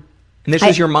this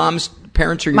was your mom's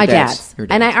parents or your my dad's? Your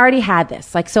dad's. And I already had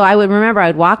this. Like, so I would remember I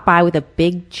would walk by with a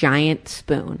big giant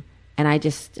spoon. And I'd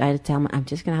tell them, I'm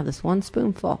just going to have this one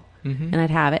spoonful. And I'd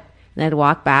have it. And I'd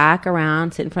walk back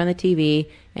around, sit in front of the TV,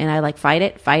 and I'd like fight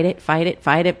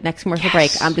it. Next commercial break.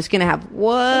 I'm just going to have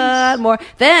one more.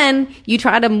 Then you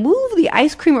try to move the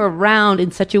ice cream around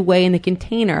in such a way in the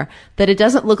container that it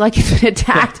doesn't look like it's been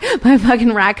attacked by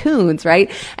fucking raccoons, right?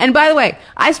 And by the way,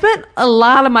 I spent a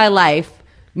lot of my life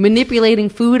manipulating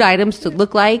food items to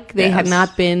look like they had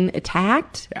not been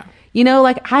attacked. Yeah. You know,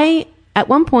 like at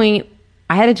one point,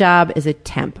 I had a job as a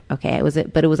temp, okay?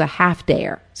 But it was a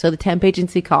half-dayer. So the temp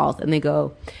agency calls and they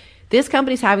go, this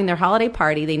company's having their holiday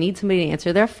party. They need somebody to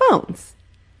answer their phones.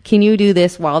 Can you do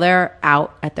this while they're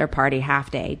out at their party,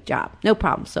 half-day job? No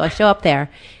problem. So I show up there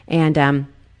and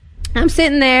I'm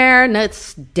sitting there and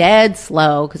it's dead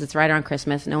slow because it's right around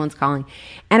Christmas. No one's calling.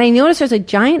 And I notice there's a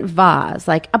giant vase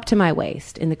like up to my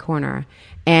waist in the corner.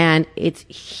 And it's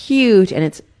huge and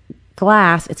it's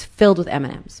glass. It's filled with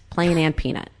M&Ms, plain and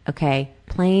peanut, okay?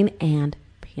 Plain and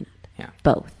peanut. Yeah.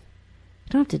 Both.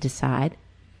 You don't have to decide.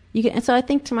 And so I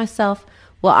think to myself,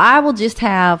 well, I will just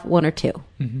have one or two.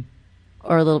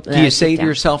 Or a little bit. Do you say to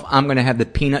yourself, I'm going to have the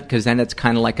peanut because then it's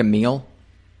kind of like a meal?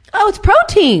 Oh, it's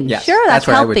protein. Yes, sure, that's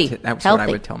healthy. That's healthy, what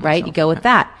I would tell myself. Right? You go with Yeah.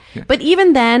 that. Yeah. But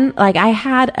even then, like I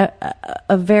had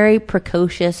a very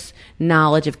precocious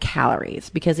knowledge of calories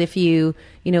because if you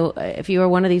are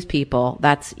one of these people,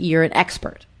 you're an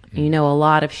expert. You know a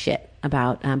lot of shit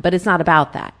about, but it's not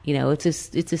about that. You know, it's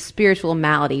a spiritual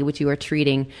malady which you are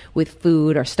treating with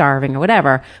food or starving or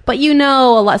whatever. But you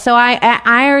know a lot. So I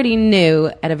already knew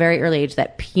at a very early age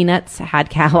that peanuts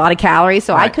had a lot of calories.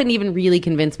 So I couldn't even really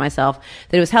convince myself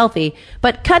that it was healthy.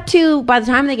 But cut to by the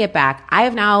time they get back,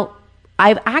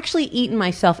 I've actually eaten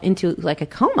myself into like a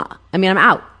coma. I mean, I'm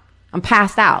out. I'm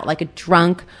passed out, like a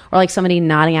drunk or like somebody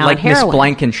nodding out like on heroin. Miss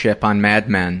Blankenship on Mad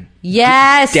Men.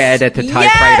 Yes. Dead at the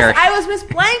typewriter. Yes, I was Miss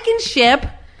Blankenship,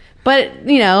 but,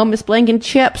 Miss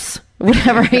Blankenchips,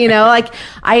 whatever, like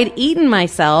I had eaten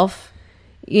myself,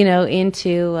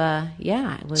 into,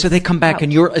 it was, So they come back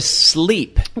and you're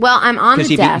asleep. Well, I'm on the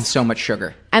because you've desk. eaten so much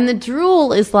sugar. And the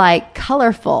drool is like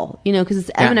colorful, because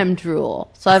it's M&M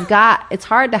drool. So it's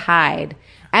hard to hide.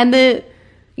 And the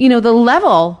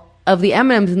level of the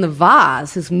M&Ms in the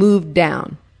vase has moved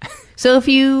down. So if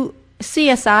you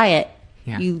CSI it,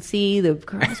 you see the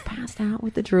girl's passed out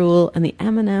with the drool and the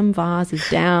M&M vase is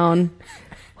down.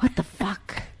 What the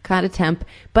fuck kind of temp.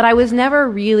 But I was never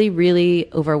really, really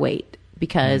overweight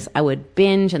because I would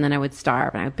binge and then I would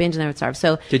starve and I would binge and then I would starve.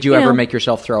 So did you ever make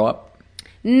yourself throw up?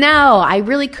 No, I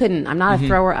really couldn't. I'm not a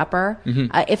thrower upper.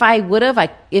 If I could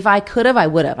have, I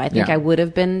would have. I think I would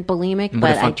have been bulimic. Would but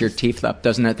have fucked your teeth up,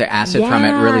 doesn't it? The acid from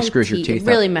it really screws your teeth up. up.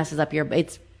 It really messes up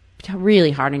it's really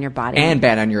hard on your body. And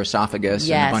bad on your esophagus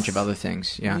and a bunch of other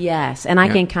things. Yeah. Yes. And I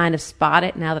can kind of spot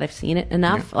it now that I've seen it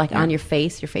enough. On your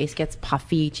face gets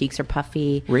puffy, cheeks are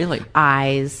puffy. Really?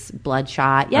 Eyes,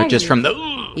 bloodshot. Yeah. Just from the...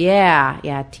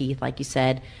 Yeah, teeth, like you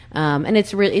said. And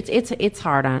it's really, it's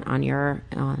hard on your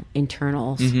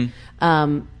internals.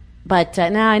 But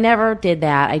no, I never did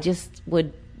that.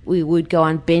 We would go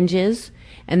on binges.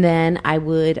 And then I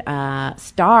would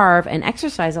starve and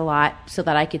exercise a lot so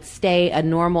that I could stay a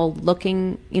normal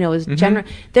looking, as general.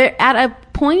 At a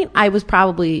point, I was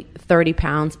probably 30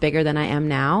 pounds bigger than I am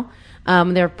now.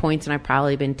 There are points when I've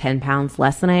probably been 10 pounds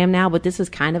less than I am now, but this is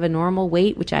kind of a normal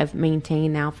weight, which I've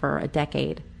maintained now for a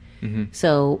decade.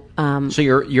 So, so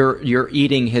your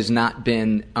eating has not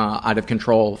been out of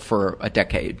control for a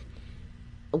decade.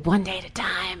 One day at a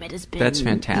time. damn, it has been. That's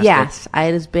fantastic. Yes,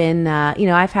 it has been. I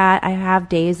have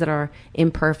days that are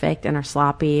imperfect and are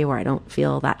sloppy, where I don't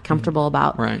feel that comfortable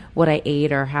about what I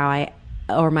ate or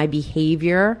or my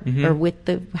behavior or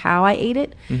with how I ate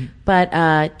it.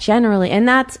 But generally, and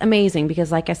that's amazing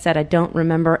because, like I said, I don't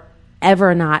remember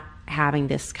ever not having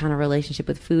this kind of relationship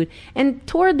with food. And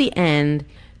toward the end,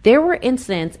 there were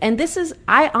incidents, and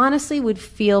I honestly would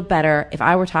feel better if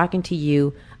I were talking to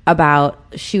you about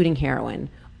shooting heroin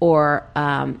or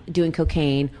doing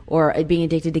cocaine or being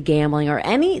addicted to gambling or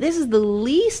this is the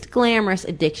least glamorous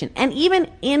addiction. And even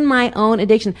in my own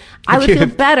addiction, I would feel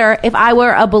better if I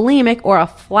were a bulimic or a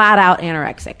flat out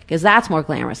anorexic, because that's more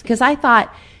glamorous. Because I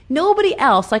thought nobody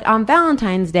else, like on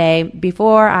Valentine's Day,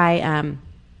 before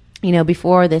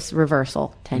before this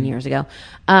reversal 10 years ago,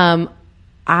 I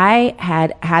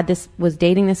was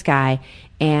dating this guy,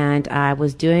 and I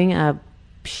was doing a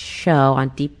show on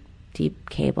deep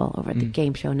cable over at the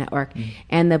Game Show Network,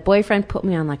 and the boyfriend put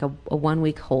me on like a 1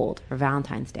 week hold for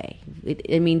Valentine's Day.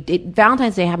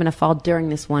 Valentine's Day happened to fall during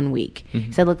this 1 week.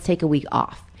 He said, let's take a week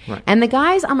off. Right. And the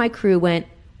guys on my crew went,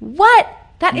 what?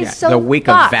 That is so the week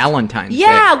fucked. Of Valentine's Day.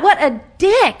 Yeah, what a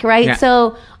dick, right? Yeah.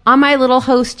 So on my little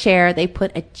host chair, they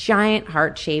put a giant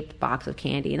heart-shaped box of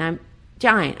candy, and I'm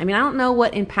giant. I don't know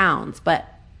what in pounds, but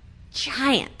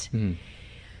giant.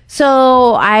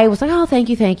 So I was like, oh, thank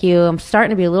you. I'm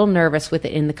starting to be a little nervous with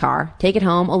it in the car. Take it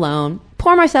home alone.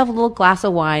 Pour myself a little glass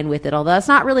of wine with it, although it's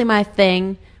not really my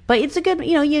thing. But it's a good,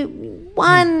 you're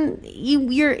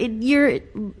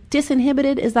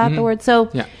disinhibited. Is that the word? So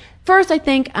first I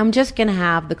think I'm just going to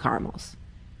have the caramels.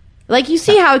 Like, you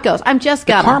see how it goes. I'm just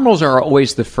gonna. The caramels are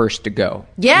always the first to go.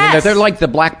 Yes. They're like the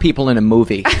black people in a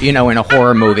movie, in a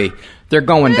horror movie. They're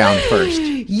going down first.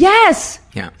 Yes.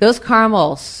 Yeah. Those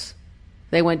caramels.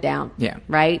 They went down. Yeah.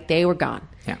 Right? They were gone.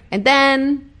 Yeah. And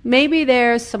then maybe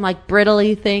there's some like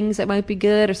brittly things that might be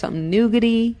good or something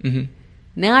nougaty.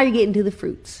 Now you're getting to the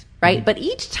fruits, right? But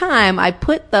each time I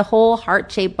put the whole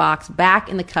heart-shaped box back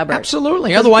in the cupboard.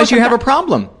 Absolutely. Otherwise you have a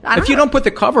problem. If you don't put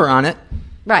the cover on it.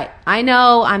 Right. I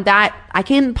know I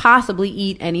can't possibly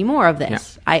eat any more of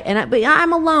this. Yeah. But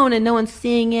I'm alone and no one's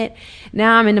seeing it.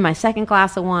 Now I'm into my second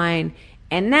glass of wine,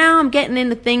 and now I'm getting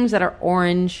into things that are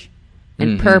orange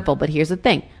and purple. But here's the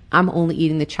thing. I'm only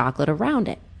eating the chocolate around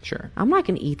it. Sure. I'm not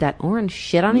going to eat that orange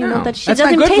shit. I don't even know what that shit That's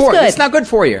doesn't not even good taste good. It's not good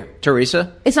for you,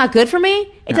 Teresa. It's not good for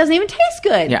me? It doesn't even taste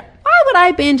good. Yeah. Why would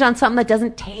I binge on something that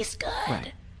doesn't taste good?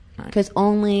 Right. Because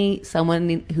only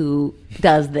someone who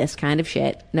does this kind of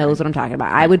shit knows what I'm talking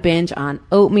about. I would binge on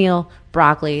oatmeal,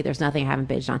 broccoli. There's nothing I haven't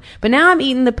binged on. But now I'm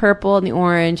eating the purple and the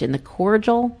orange and the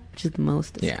cordial, which is the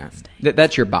most disgusting. Yeah.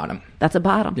 That's your bottom. That's a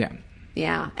bottom. Yeah.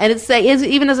 Yeah. And it's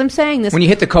even as I'm saying this. When you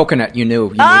hit the coconut, you knew you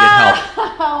needed help.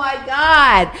 Oh, my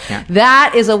God. Yeah.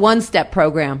 That is a one-step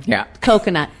program. Yeah.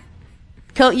 Coconut.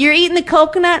 You're eating the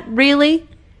coconut? Really?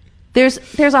 There's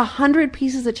 100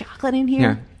 pieces of chocolate in here?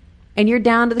 Yeah. And you're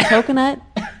down to the coconut?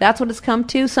 That's what it's come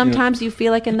to? Sometimes you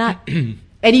feel like a nut.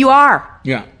 And you are.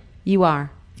 Yeah. You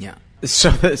are. Yeah.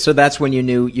 So that's when you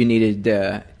knew you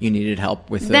needed help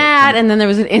with that. And then there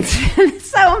was an incident.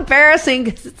 It's so embarrassing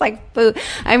because it's like food.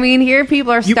 Here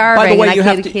people are starving. By the way,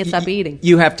 and I can't stop eating.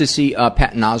 You have to see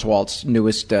Patton Oswalt's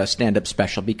newest stand-up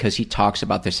special, because he talks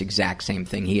about this exact same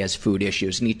thing. He has food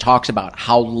issues, and he talks about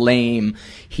how lame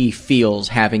he feels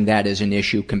having that as an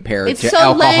issue compared to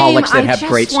alcoholics that have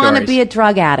great stories. I just want to be a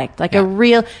drug addict, like a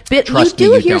real. But Trust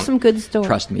you me, do hear some good stories.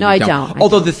 Trust me, no, I don't.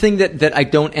 Although the thing that I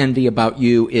don't envy about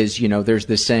you is, there's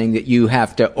this saying that you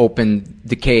have to open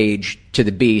the cage to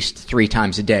the beast 3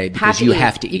 times a day because you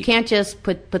have to eat. You can't just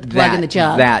put the plug in the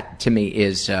jug. That to me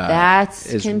is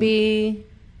can be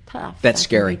tough. That's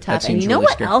scary. Tough. That seems and you know really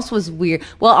what scary. else was weird?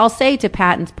 Well, I'll say to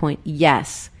Patton's point,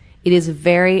 yes, it is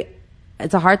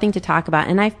it's a hard thing to talk about.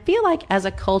 And I feel like as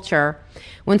a culture,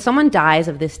 when someone dies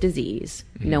of this disease,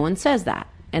 no one says that.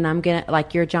 And I'm going to,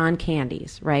 like your John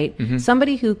Candy's, right?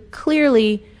 Somebody who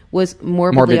clearly was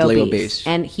morbidly obese,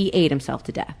 and he ate himself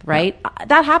to death, right? Yeah.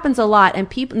 That happens a lot, and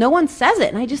no one says it.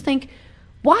 And I just think,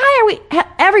 why are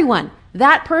everyone,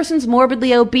 that person's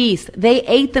morbidly obese. They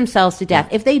ate themselves to death.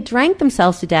 Yeah. If they drank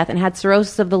themselves to death and had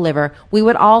cirrhosis of the liver, we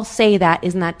would all say that,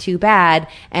 isn't that too bad?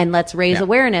 And let's raise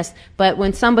awareness. But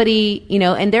when somebody,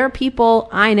 and there are people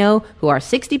I know who are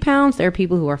 60 pounds, there are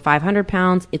people who are 500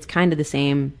 pounds, it's kind of the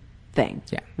same thing.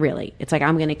 Yeah. Really. It's like,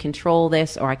 I'm going to control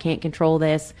this or I can't control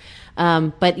this.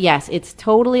 But yes, it's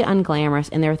totally unglamorous.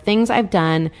 And there are things I've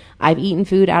done. I've eaten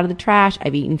food out of the trash.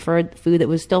 I've eaten food that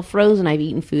was still frozen. I've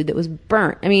eaten food that was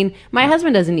burnt. My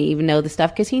husband doesn't even know the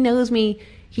stuff because he knows me.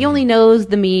 He only knows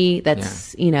the me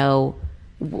that's,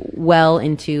 well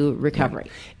into recovery.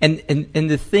 Yeah. And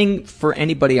the thing for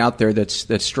anybody out there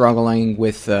that's struggling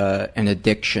with an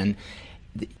addiction,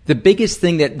 the biggest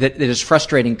thing that is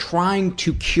frustrating, trying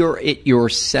to cure it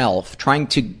yourself, trying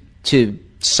to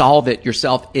solve it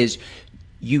yourself, is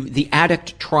the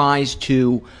addict tries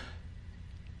to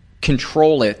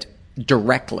control it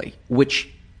directly, which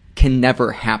can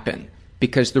never happen.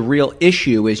 Because the real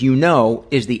issue, as you know,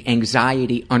 is the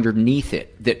anxiety underneath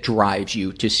it that drives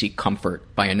you to seek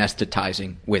comfort by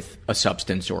anesthetizing with a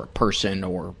substance or a person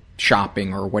or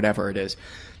shopping or whatever it is.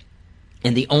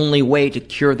 And the only way to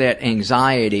cure that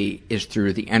anxiety is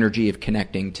through the energy of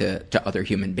connecting to other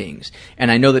human beings. And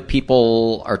I know that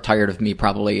people are tired of me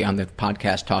probably on the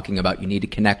podcast talking about you need to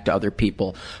connect to other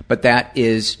people, but that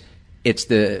is, it's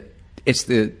the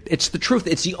truth.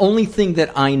 It's the only thing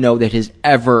that I know that has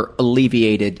ever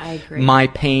alleviated my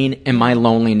pain and my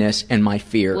loneliness and my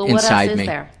fear inside me. What else is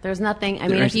there? There's nothing. I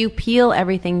mean, if you peel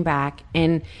everything back,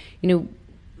 and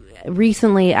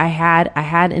recently I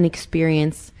had an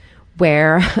experience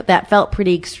where that felt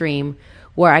pretty extreme,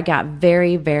 where I got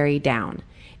very, very down,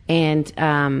 and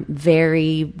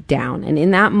very down. And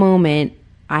in that moment,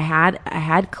 I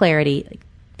had clarity. Like,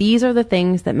 these are the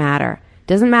things that matter.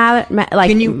 Doesn't matter,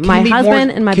 like my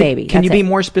husband and my baby. Can you be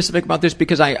more specific about this?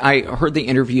 Because I heard the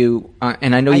interview,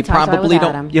 and I know you probably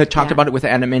don't. You talked about it with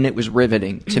Adam, and it was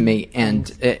riveting to me.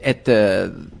 And at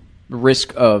the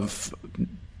risk of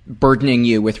burdening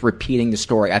you with repeating the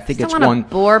story, I think it's one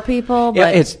bore people. But yeah,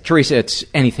 it's Teresa. It's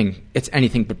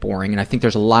anything but boring. And I think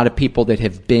there's a lot of people that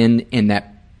have been in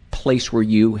that place where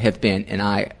you have been, and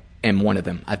I am one of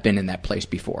them. I've been in that place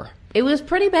before. It was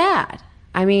pretty bad.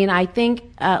 I mean, I think,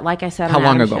 like I said, how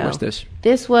long ago was this?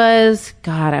 This was,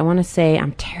 God, I want to say,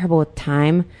 I'm terrible with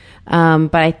time,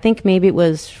 but I think maybe it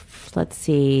was, let's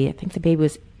see, I think the baby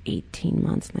was 18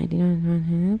 months,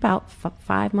 about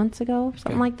 5 months ago,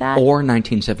 something like that. Or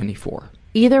 1974.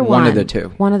 Either one. One of the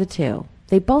two. One of the two.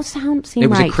 They both seem right. It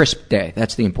was a crisp day.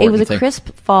 That's the important thing. It was a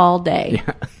crisp fall day.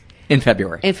 Yeah. In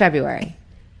February.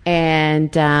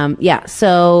 And,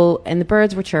 so, and the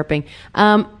birds were chirping.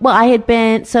 I had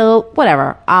been, so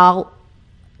whatever,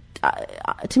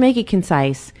 to make it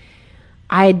concise,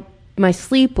 my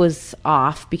sleep was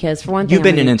off because for one thing, you've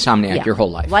been an insomniac your whole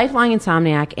life. Lifelong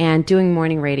insomniac and doing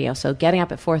morning radio. So getting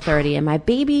up at 4:30 and my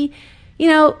baby,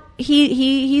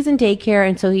 he's in daycare.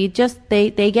 And so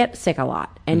they get sick a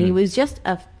lot. And he was just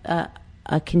a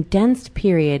condensed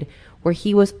period where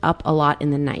he was up a lot in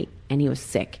the night and he was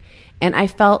sick. And I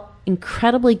felt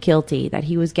incredibly guilty that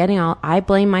he was getting I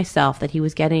blame myself that he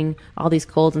was getting all these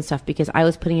colds and stuff because I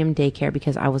was putting him in daycare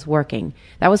because I was working.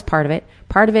 That was part of it.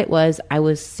 Part of it was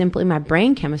my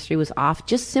brain chemistry was off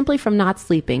just simply from not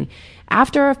sleeping.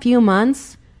 After a few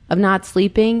months of not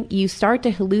sleeping, you start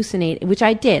to hallucinate, which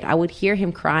I did. I would hear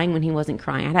him crying when he wasn't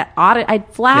crying. I'd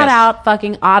flat out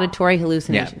fucking auditory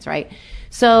hallucinations, right?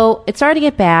 So it started to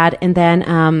get bad. And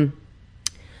then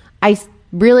I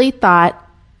really thought,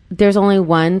 there's only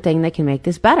one thing that can make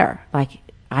this better. Like,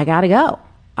 I gotta go.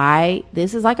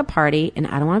 This is like a party and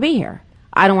I don't want to be here.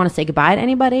 I don't want to say goodbye to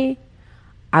anybody.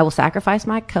 I will sacrifice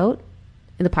my coat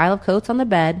in the pile of coats on the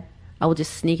bed. I will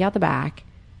just sneak out the back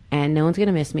and no one's going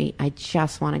to miss me. I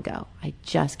just want to go. I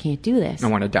just can't do this. I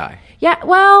want to die. Yeah.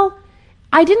 Well,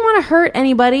 I didn't want to hurt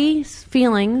anybody's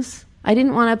feelings. I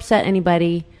didn't want to upset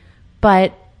anybody,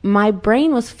 but my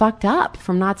brain was fucked up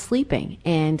from not sleeping.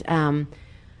 And,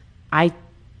 I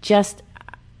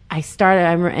started,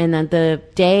 and then the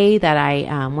day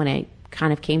that when it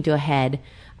kind of came to a head,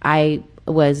 I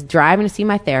was driving to see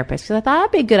my therapist because I thought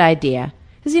that'd be a good idea.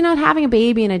 Because, having a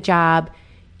baby and a job,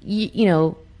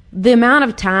 the amount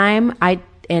of time and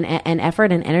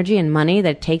effort and energy and money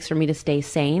that it takes for me to stay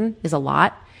sane is a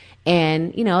lot.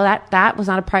 And, that was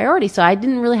not a priority. So I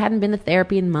hadn't been to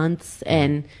therapy in months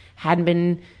and hadn't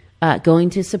been going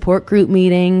to support group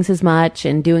meetings as much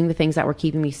and doing the things that were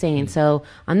keeping me sane. So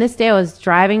on this day I was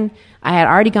driving. I had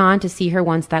already gone to see her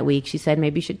once that week. She said,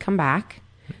 maybe you should come back.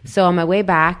 So on my way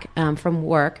back from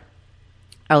work,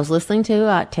 I was listening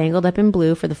to Tangled Up in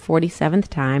Blue for the 47th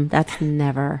time. That's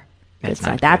never good.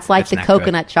 That's like the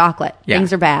coconut chocolate. Yeah.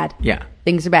 Things are bad. Yeah.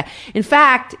 Things are bad. In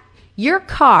fact, your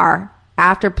car,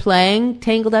 after playing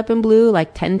Tangled Up in Blue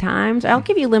like 10 times, I'll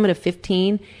give you a limit of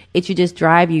 15. It should just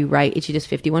drive you right. It should just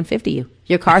 5150 you.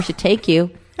 Your car should take you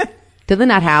to the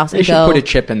nut house and They should put a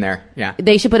chip in there. Yeah.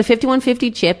 They should put a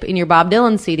 5150 chip in your Bob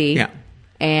Dylan CD. Yeah.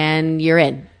 And you're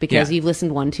in because you've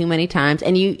listened one too many times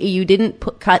and you didn't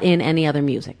cut in any other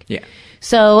music. Yeah.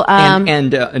 So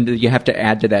and you have to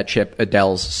add to that chip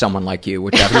Adele's "Someone Like You,"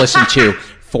 which I've listened to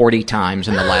 40 times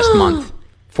in the last month.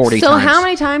 40 so times. how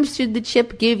many times should the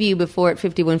chip give you before it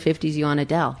 5150s you on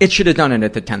Adele? It should have done it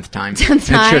at the 10th time. 10th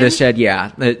time? It should have said,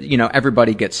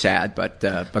 everybody gets sad, but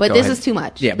this ahead. is too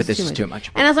much. Yeah, but this is too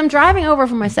much. And as I'm driving over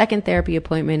from my second therapy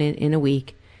appointment in a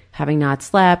week, having not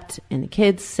slept and the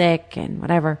kids sick and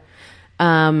whatever,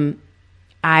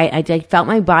 I felt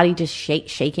my body just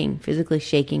shaking, physically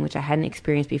shaking, which I hadn't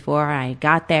experienced before. I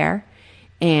got there,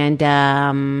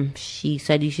 and she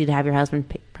said, you should have your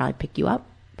husband probably pick you up.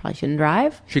 Probably shouldn't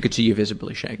drive. She could see you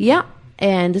visibly shake. Yeah.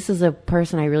 And this is a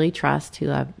person I really trust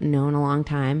who I've known a long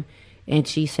time. And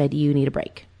she said, you need a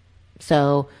break.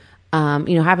 So,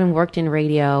 having worked in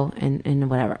radio and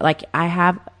whatever, like I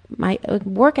have my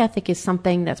work ethic is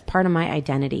something that's part of my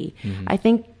identity. Mm-hmm. I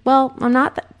think, I'm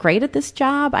not that great at this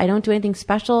job. I don't do anything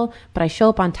special, but I show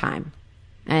up on time.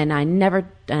 And I'm never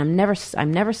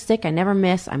sick. I never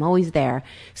miss. I'm always there.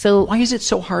 So why is it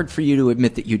so hard for you to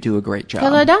admit that you do a great job?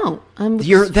 Because I don't. I'm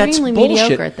extremely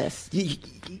mediocre at this.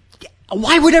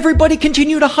 Why would everybody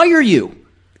continue to hire you?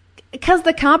 Because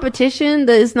the competition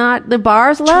is not, the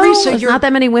bar's low. Teresa, there's not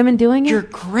that many women doing it. You're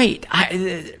great.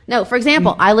 No, for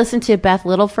example, I listened to Beth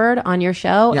Littleford on your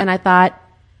show, and I thought,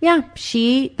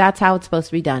 that's how it's supposed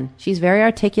to be done. She's very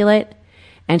articulate.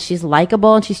 And she's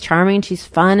likable, and she's charming, and she's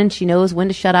fun, and she knows when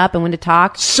to shut up and when to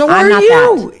talk. So I'm are not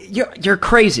you. That. You're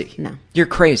crazy. No. You're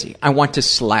crazy. I want to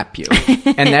slap you.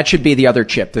 And that should be the other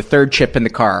chip. The third chip in the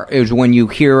car is when you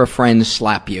hear a friend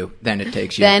slap you, then it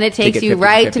takes you. Then it takes you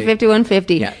right to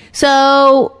 5150. Yeah.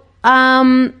 So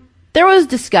there was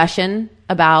discussion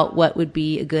about what would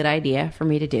be a good idea for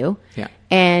me to do. Yeah.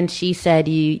 And she said,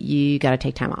 you got to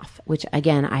take time off, which,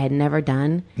 again, I had never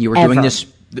done. You were doing this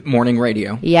morning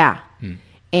radio. Yeah.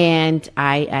 And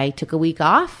I took a week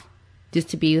off just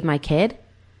to be with my kid.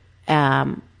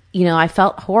 I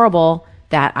felt horrible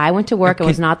that I went to work and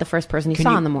was not the first person he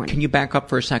saw in the morning. Can you back up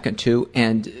for a second, too?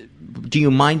 And do you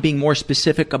mind being more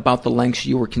specific about the lengths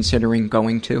you were considering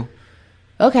going to?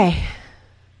 Okay.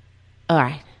 All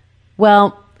right.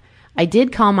 Well, I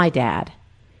did call my dad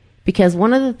because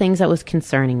one of the things that was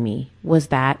concerning me was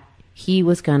that he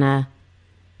was going to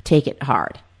take it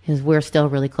hard. Because we're still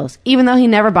really close, even though he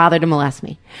never bothered to molest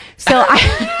me. So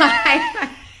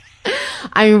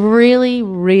I'm really,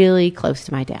 really close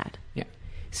to my dad. Yeah.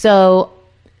 So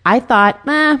I thought,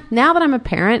 now that I'm a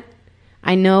parent,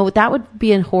 I know that would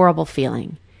be a horrible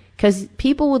feeling. Because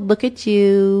people would look at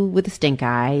you with a stink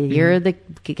eye. Mm-hmm. You're the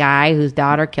guy whose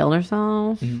daughter killed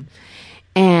herself. Mm-hmm.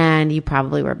 And you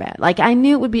probably were bad. Like, I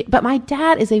knew it would be, but my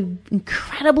dad is an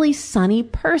incredibly sunny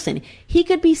person. He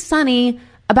could be sunny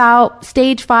about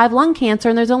stage 5 lung cancer,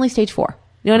 and there's only stage 4.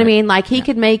 You know what I mean? Like, he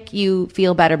could make you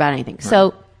feel better about anything. Right.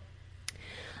 So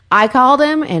I called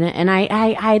him, and I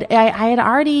had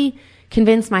already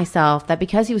convinced myself that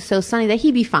because he was so sunny that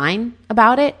he'd be fine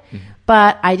about it. Mm-hmm.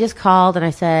 But I just called and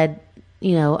I said,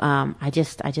 I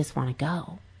just want to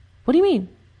go. What do you mean?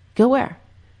 Go where?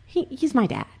 He's my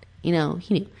dad. He knew.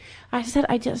 I said,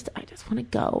 I just want to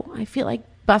go. I feel like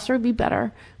Buster would be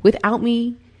better without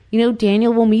me.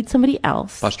 Daniel will meet somebody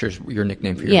else. Buster's your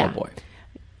nickname for your little boy.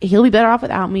 He'll be better off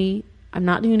without me. I'm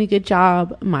not doing a good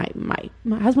job. My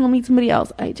husband will meet somebody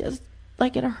else. I just,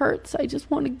 it hurts. I just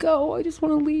want to go. I just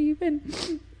want to leave. And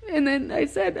then I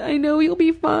said, I know you'll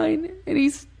be fine. And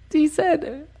he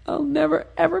said, I'll never,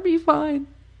 ever be fine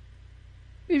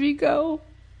if you go.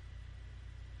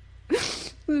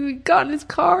 He got in his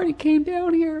car and he came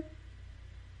down here.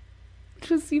 Which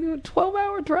was, a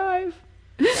 12-hour drive.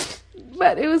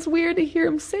 But it was weird to hear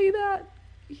him say that.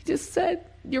 He just said,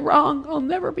 you're wrong. I'll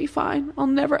never be fine. I'll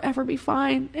never, ever be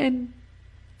fine. And,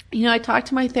 I talked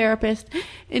to my therapist,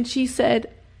 and she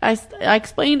said, I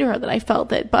explained to her that I felt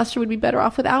that Buster would be better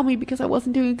off without me because I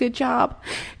wasn't doing a good job.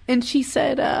 And she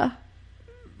said,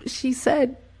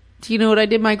 do you know what I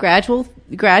did my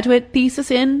graduate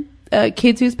thesis in?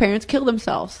 Kids whose parents kill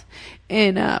themselves.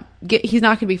 And he's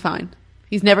not going to be fine.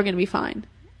 He's never going to be fine.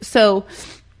 So,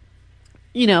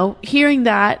 hearing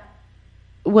that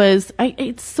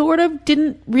I sort of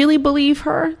didn't really believe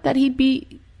her that he'd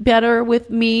be better with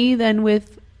me than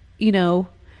with,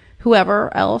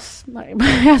 whoever else my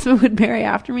husband would marry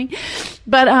after me.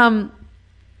 But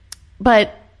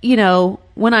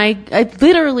when I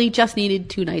literally just needed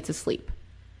 2 nights of sleep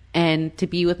and to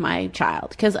be with my child,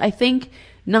 because I think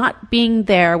not being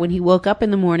there when he woke up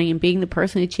in the morning and being the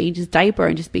person who changed his diaper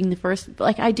and just being the first,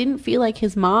 I didn't feel like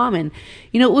his mom. And,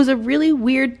 it was a really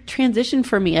weird transition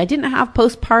for me. I didn't have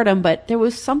postpartum, but there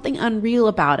was something unreal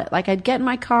about it. I'd get in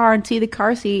my car and see the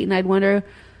car seat and I'd wonder,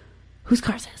 whose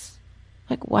car is this?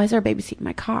 Why is there a baby seat in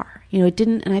my car? It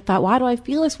didn't, and I thought, why do I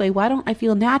feel this way? Why don't I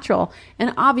feel natural?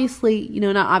 And obviously,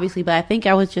 not obviously, but I think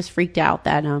I was just freaked out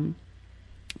that,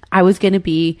 I was going to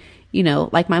be,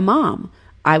 like my mom.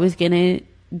 I was going to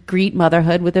greet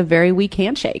motherhood with a very weak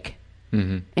handshake.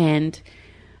 Mm-hmm. And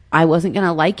I wasn't going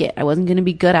to like it. I wasn't going to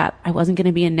be good at it. I wasn't going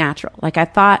to be a natural. Like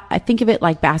I think of it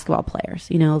like basketball players,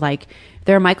 like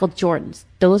there are Michael Jordans.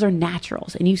 Those are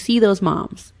naturals. And you see those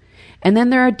moms. And then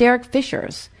there are Derek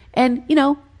Fishers. And,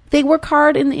 they work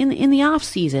hard in the off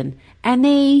season and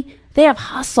they have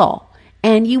hustle.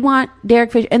 And you want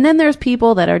Derek Fisher. And then there's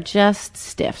people that are just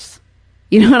stiffs.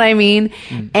 You know what I mean?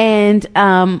 Mm.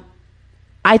 And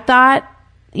I thought,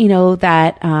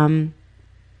 that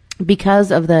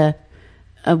because of the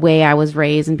way I was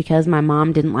raised and because my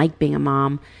mom didn't like being a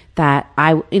mom, that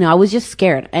I was just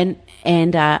scared. And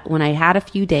when I had a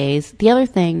few days, the other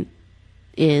thing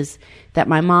is that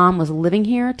my mom was living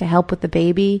here to help with the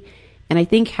baby. And I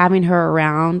think having her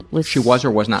around was... She was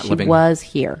or was not living? She was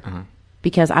here. Uh-huh.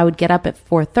 Because I would get up at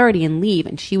 4:30 and leave,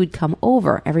 and she would come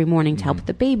over every morning to help with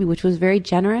the baby, which was very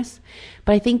generous.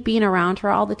 But I think being around her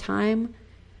all the time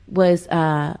was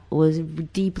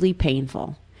deeply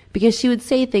painful. Because she would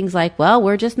say things like, well,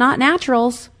 we're just not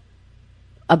naturals.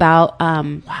 About,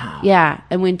 wow. Yeah.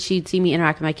 And when she'd see me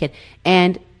interact with my kid.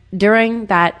 And during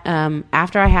that,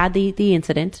 after I had the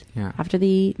incident, after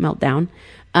the meltdown,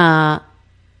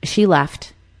 she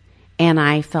left. And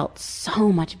I felt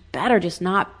so much better just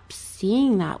not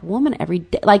seeing that woman every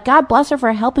day. Like, God bless her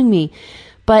for helping me.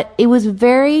 But it was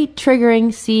very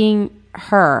triggering seeing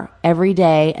her every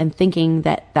day and thinking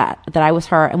that I was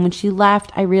her. And when she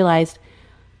left, I realized,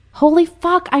 holy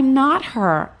fuck, I'm not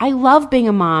her. I love being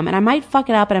a mom, and I might fuck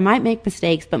it up and I might make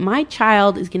mistakes, but my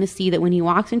child is going to see that when he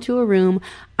walks into a room,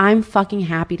 I'm fucking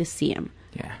happy to see him.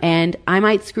 Yeah. And I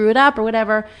might screw it up or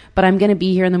whatever, but I'm going to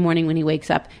be here in the morning when he wakes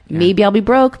up. Yeah. Maybe I'll be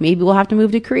broke. Maybe we'll have to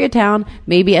move to Koreatown.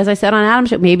 Maybe, as I said on Adam's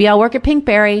show, maybe I'll work at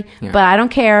Pinkberry, but I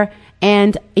don't care.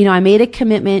 And, I made a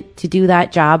commitment to do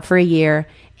that job for a year,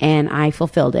 and I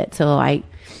fulfilled it. So I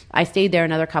stayed there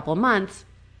another couple of months.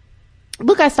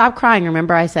 Look, I stopped crying.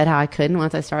 Remember I said how I couldn't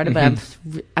once I started, but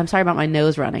I'm sorry about my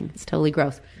nose running. It's totally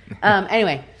gross.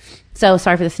 Anyway, so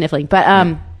sorry for the sniffling.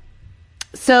 But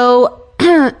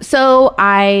so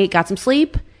I got some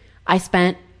sleep. I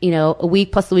spent, a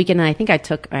week plus the weekend, and I think I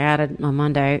added a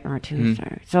Monday or a Tuesday.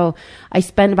 Mm-hmm. So I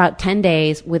spent about 10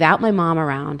 days without my mom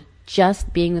around,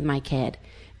 just being with my kid.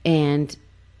 And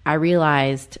I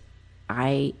realized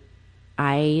I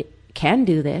can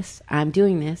do this. I'm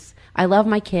doing this. I love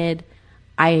my kid.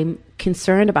 I'm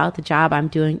concerned about the job I'm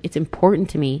doing. It's important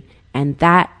to me. And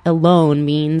that alone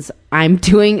means I'm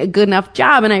doing a good enough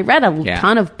job. And I read a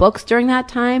ton of books during that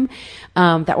time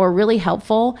that were really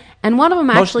helpful. And one of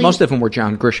them actually... Most of them were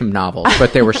John Grisham novels,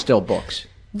 but they were still books.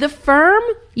 The Firm,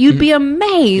 you'd be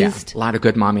amazed. Yeah, a lot of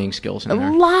good mommying skills in there.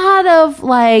 A lot of,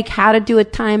 how to do a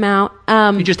timeout.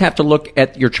 You just have to look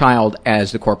at your child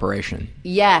as the corporation.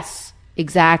 Yes,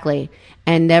 exactly.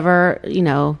 And never,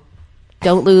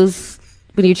 don't lose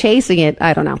when you're chasing it.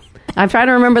 I don't know. I'm trying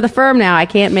to remember The Firm now. I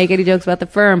can't make any jokes about The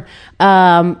Firm.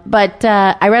 But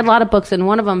I read a lot of books, and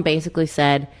one of them basically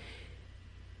said,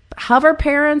 hover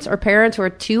parents or parents who are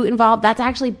too involved, that's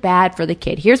actually bad for the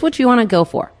kid. Here's what you want to go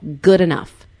for. Good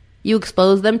enough. You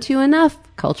expose them to enough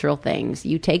cultural things.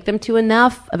 You take them to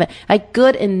enough of it. Like,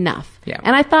 good enough. Yeah.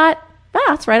 And I thought,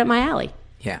 that's right up my alley.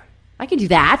 Yeah. I can do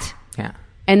that. Yeah.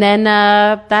 And then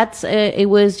it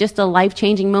was just a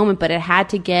life-changing moment, but it had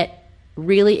to get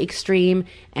really extreme,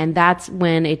 and that's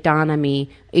when it dawned on me,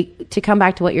 to come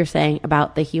back to what you're saying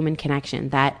about the human connection,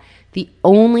 that the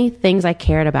only things I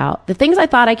cared about, the things I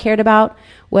thought I cared about,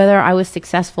 whether I was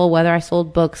successful, whether I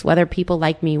sold books, whether people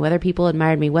liked me, whether people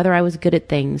admired me, whether I was good at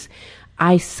things,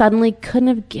 I suddenly couldn't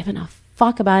have given a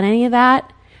fuck about any of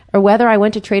that, or whether I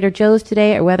went to Trader Joe's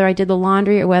today, or whether I did the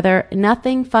laundry, or whether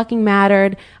nothing fucking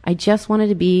mattered. I just wanted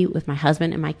to be with my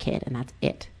husband and my kid, and that's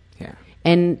it. Yeah.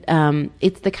 And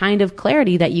it's the kind of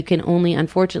clarity that you can only,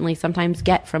 unfortunately, sometimes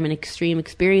get from an extreme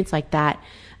experience like that.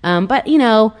 But,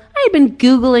 I had been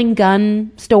Googling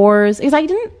gun stores because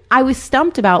I was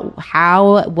stumped about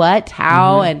how,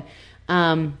 and,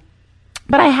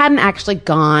 but I hadn't actually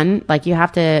gone. Like, you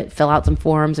have to fill out some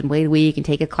forms and wait a week and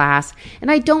take a class. And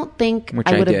I don't think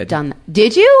I would have done that.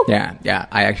 Did you? Yeah.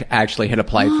 I actually had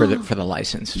applied for the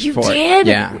license. You did?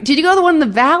 Yeah. Did you go to the one in the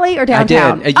Valley or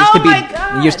downtown? I did. My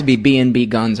God. It used to be B&B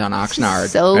Guns on Oxnard.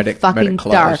 So fucking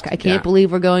dark. I can't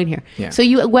believe we're going here. Yeah. So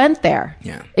you went there.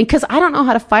 Yeah. Because I don't know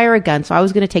how to fire a gun, so I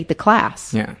was going to take the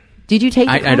class. Yeah. Did you take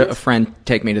the I class? had a friend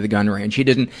take me to the gun range. He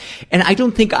didn't. And I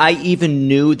don't think I even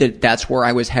knew that that's where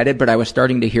I was headed, but I was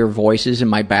starting to hear voices in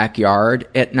my backyard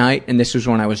at night. And this was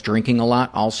when I was drinking a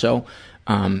lot also.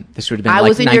 This would have been I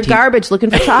was in your garbage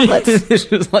looking for chocolates.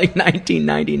 This was like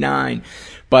 1999.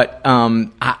 But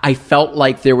I felt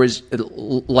like there was,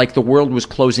 like the world was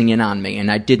closing in on me,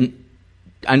 and I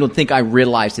don't think I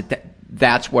realized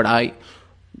that's what I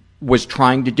was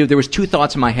trying to do. There was two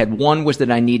thoughts in my head. One was that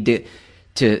I need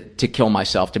to kill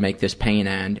myself to make this pain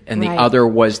end, and the other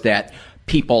was that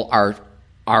people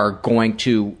are going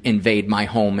to invade my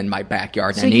home and my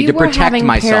backyard, and I need to protect myself. So you were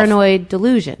having paranoid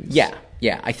delusions.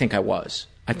 Yeah, I think I was.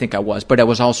 But I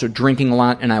was also drinking a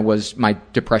lot, and my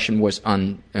depression was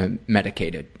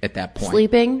unmedicated at that point.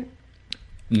 Sleeping?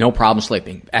 No problem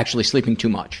sleeping. Actually, sleeping too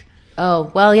much. Oh,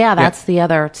 well, yeah, that's the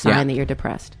other sign that you're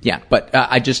depressed. Yeah, but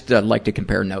I just like to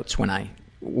compare notes when I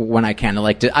can. I can't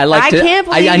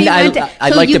believe you went down. I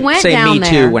like to say me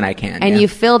too when I can. And you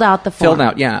filled out the form. Filled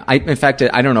out, yeah. In fact,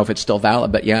 I don't know if it's still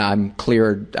valid, but yeah, I'm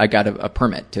cleared. I got a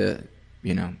permit to,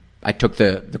 I took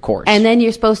the course. And then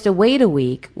you're supposed to wait a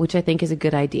week, which I think is a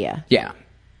good idea. Yeah.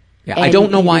 I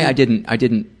don't know why I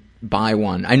didn't buy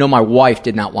one. I know my wife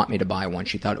did not want me to buy one.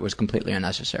 She thought it was completely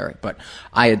unnecessary. But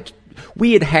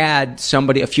we had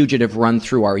somebody, a fugitive, run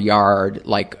through our yard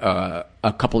like a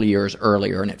couple of years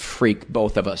earlier, and it freaked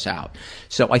both of us out.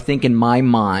 So I think in my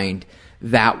mind,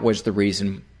 that was the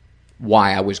reason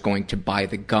why I was going to buy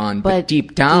the gun. But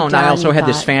deep down I also had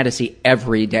this fantasy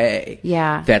every day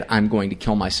that I'm going to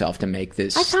kill myself to make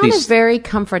this. I found it very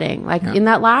comforting. Like in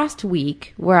that last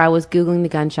week where I was Googling the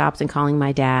gun shops and calling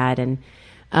my dad, and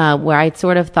where I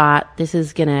sort of thought this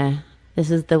is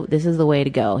the way to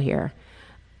go here.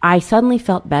 I suddenly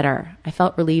felt better. I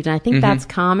felt relieved. And I think that's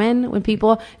common when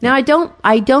people, now I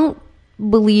don't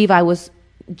believe I was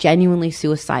genuinely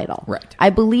suicidal. Right. I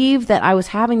believe that I was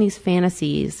having these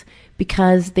fantasies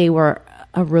because they were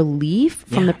a relief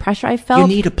from the pressure I felt.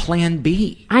 You need a plan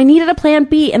B. I needed a plan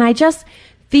B. And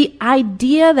the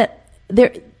idea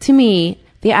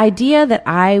that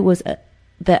I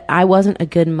wasn't a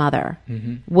good mother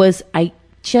was, I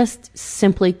just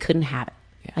simply couldn't have it.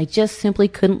 Yeah. I just simply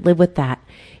couldn't live with that.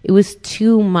 It was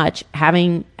too much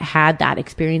having had that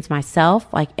experience myself.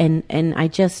 And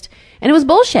it was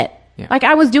bullshit. Yeah. Like,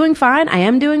 I was doing fine. I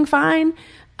am doing fine.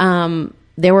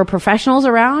 There were professionals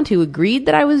around who agreed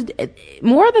that I was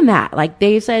more than that. Like,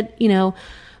 they said,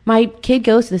 my kid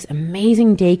goes to this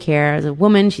amazing daycare as a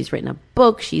woman. She's written a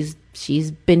book. She's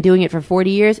been doing it for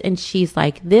 40 years. And she's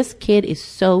like, this kid is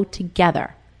so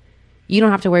together. You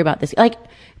don't have to worry about this.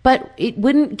 But it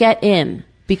wouldn't get in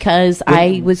because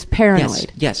I was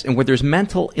paranoid. Yes. And where there's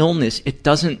mental illness, it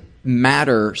doesn't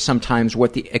matter sometimes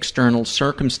what the external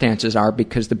circumstances are,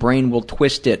 because the brain will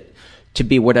twist it to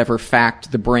be whatever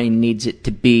fact the brain needs it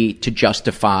to be to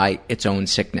justify its own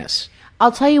sickness.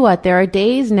 I'll tell you what, there are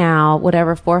days now,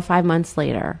 4 or 5 months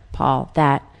later, Paul,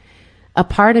 that a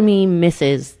part of me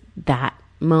misses that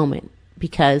moment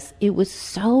because it was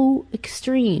so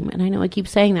extreme. And I know I keep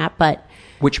saying that, but...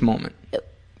 Which moment?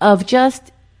 Of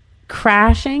just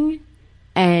crashing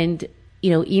and,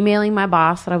 emailing my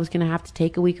boss that I was going to have to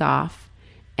take a week off.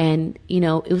 And, it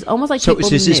was almost like people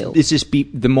knew. So is this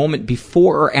the moment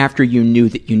before or after you knew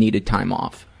that you needed time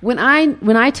off? When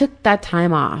I took that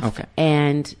time off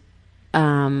and,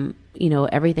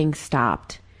 everything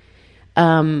stopped,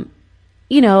 and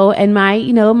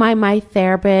my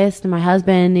therapist and my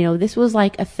husband, this was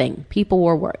like a thing. People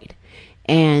were worried.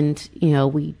 And,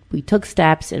 we took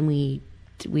steps and we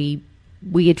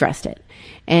addressed it.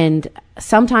 And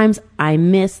sometimes I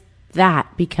miss that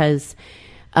because,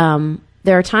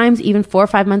 there are times, even 4 or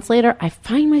 5 months later, I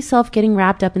find myself getting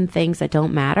wrapped up in things that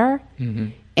don't matter. Mm-hmm.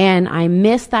 And I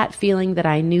miss that feeling that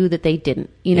I knew that they didn't,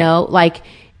 know, like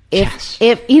if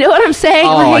you know what I'm saying?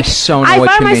 Oh, I so know what you mean.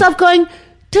 I find myself going,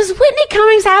 does Whitney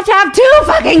Cummings have to have 2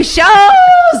 fucking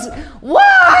shows?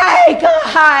 Why?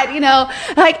 God, and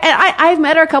I've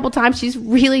met her a couple times. She's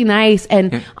really nice.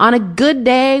 And on a good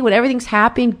day, when everything's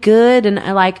happy and good, and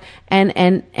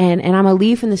and I'm a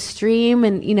leaf in the stream,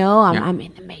 and, I'm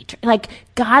in the matrix. Like,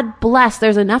 God bless,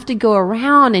 there's enough to go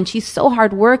around, and she's so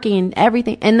hardworking and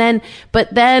everything.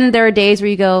 But then there are days where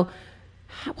you go,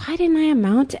 why didn't I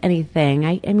amount to anything?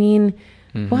 I mean...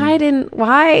 Mm-hmm.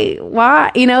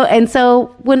 Why? And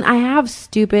so when I have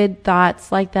stupid thoughts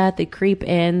like that creep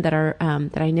in that are,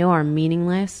 that I know are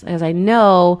meaningless, as I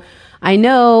know,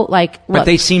 look, but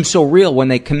they seem so real when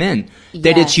they come in,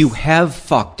 that it's, you have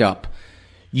fucked up.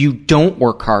 You don't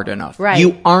work hard enough. Right.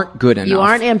 You aren't good enough. You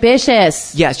aren't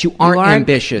ambitious. Yes, you aren't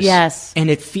ambitious. Yes. And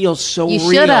it feels so real.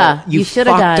 You should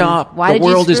have done. Up. Why the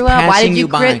world did you screw is up? Why did you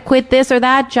by. quit this or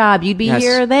that job? You'd be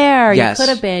here or there. Yes. You could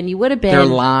have been. You would have been. They're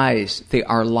lies. They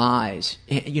are lies.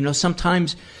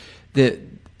 Sometimes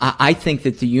I think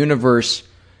that the universe,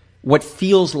 what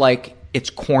feels like it's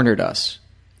cornered us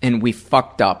and we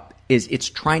fucked up, is it's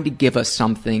trying to give us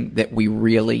something that we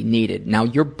really needed. Now,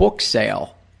 your book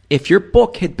sale if your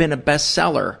book had been a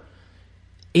bestseller,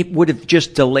 it would have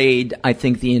just delayed, I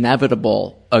think, the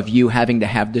inevitable of you having to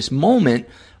have this moment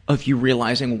of you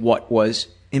realizing what was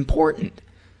important.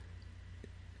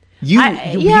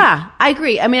 I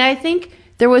agree. I mean, I think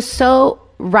there was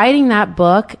writing that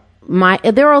book,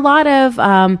 there were a lot of,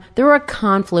 there were a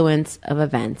confluence of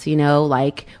events,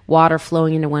 like water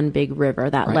flowing into one big river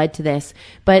that led to this.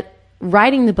 But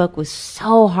writing the book was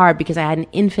so hard because I had an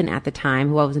infant at the time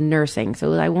who I was nursing.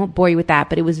 So I won't bore you with that,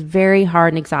 but it was very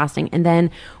hard and exhausting. And then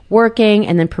working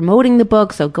and then promoting the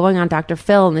book. So going on Dr.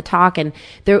 Phil and the talk, and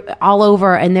they're all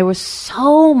over. And there was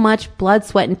so much blood,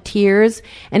 sweat, and tears.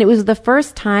 And it was the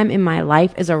first time in my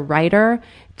life as a writer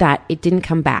that it didn't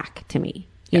come back to me.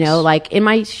 Like in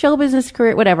my show business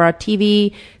career, whatever, on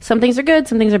TV, some things are good,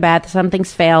 some things are bad, some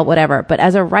things fail, whatever. But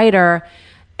as a writer,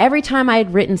 every time I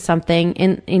had written something,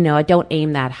 and I don't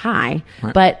aim that high,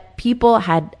 but people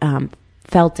had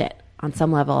felt it on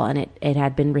some level, and it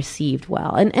had been received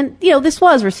well. And this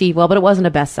was received well, but it wasn't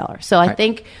a bestseller. So I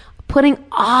think putting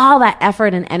all that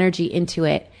effort and energy into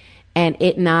it, and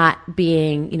it not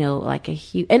being, like a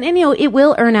huge, and it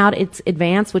will earn out its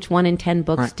advance, which 1 in 10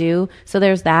 books do. So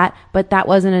there's that, but that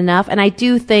wasn't enough. And I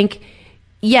do think,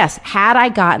 yes, had I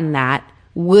gotten that,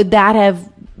 would that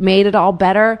have made it all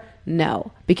better?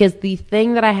 No, because the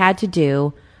thing that I had to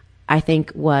do, I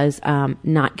think, was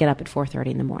not get up at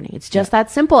 4:30 in the morning. It's just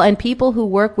that simple. And people who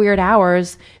work weird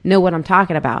hours know what I'm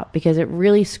talking about, because it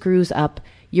really screws up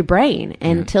your brain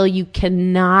until you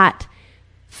cannot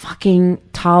fucking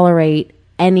tolerate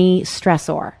any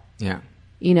stressor. Yeah.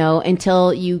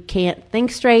 Until you can't think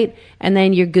straight, and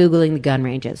then you're Googling the gun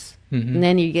ranges. Mm-hmm. And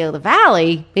then you go to the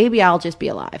valley, maybe I'll just be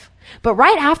alive. But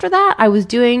right after that,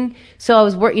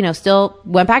 still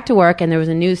went back to work, and there was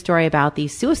a news story about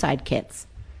these suicide kits.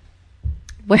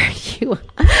 Where I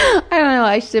don't know,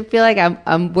 I should feel like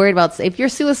I'm worried about, if you're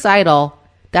suicidal,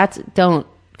 don't,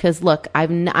 because look,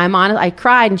 I'm honest, I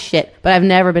cried and shit, but I've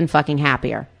never been fucking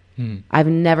happier. I've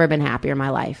never been happier in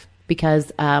my life,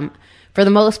 because for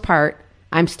the most part,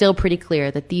 I'm still pretty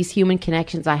clear that these human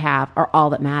connections I have are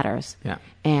all that matters. Yeah.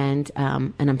 And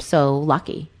I'm so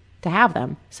lucky to have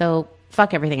them. So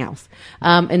fuck everything else.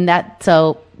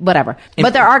 So whatever.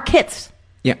 But there are kits.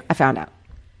 Yeah. I found out.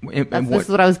 This is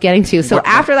what I was getting to. So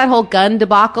after that whole gun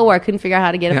debacle where I couldn't figure out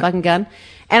how to get a fucking gun,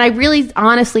 and I really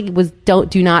honestly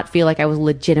do not feel like I was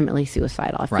legitimately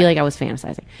suicidal. I feel like I was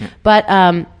fantasizing.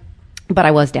 Yeah. But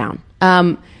I was down.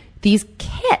 These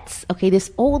kits,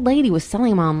 this old lady was selling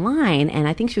them online, and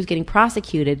I think she was getting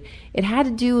prosecuted. It had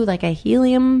to do with like a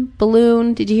helium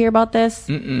balloon. Did you hear about this?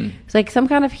 Mm-mm. It's like some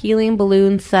kind of helium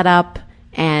balloon set up,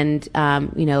 and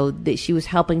that she was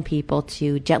helping people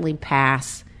to gently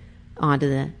pass onto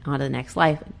the next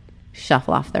life,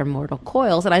 shuffle off their mortal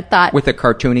coils. And I thought, with a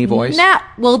cartoony voice.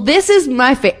 This is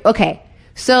my favorite. Okay,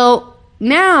 so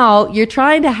now you're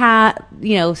trying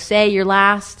to say your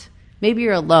last. Maybe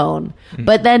you're alone,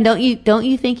 but then don't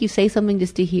you think you say something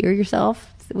just to hear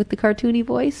yourself with the cartoony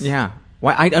voice? Yeah.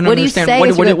 Why? I don't understand.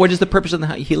 What is the purpose of the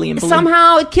helium balloon?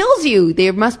 Somehow it kills you.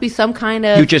 There must be some kind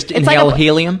of. You just inhale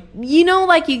helium?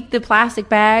 The plastic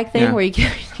bag thing where you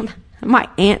carry something. My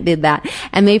aunt did that,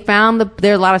 and they found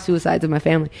there are a lot of suicides in my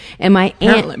family. And my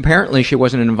aunt apparently she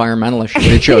wasn't an environmentalist. She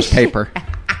would have chose paper.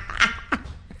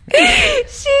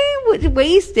 She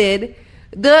wasted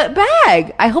the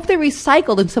bag. I hope they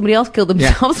recycled and somebody else killed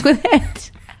themselves with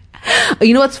it.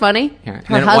 You know what's funny? Yeah.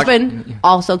 Her husband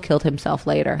also killed himself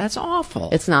later. That's awful.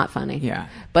 It's not funny. Yeah.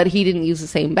 But he didn't use the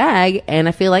same bag, and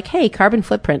I feel like, hey, carbon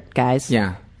footprint, guys.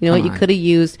 Yeah. You know what you could have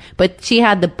used? But she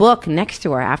had the book next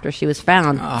to her after she was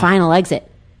found, Final Exit.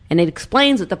 And it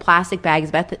explains that the plastic bag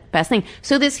is the best thing.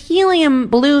 So this helium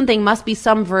balloon thing must be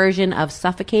some version of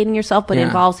suffocating yourself, but it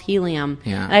involves helium.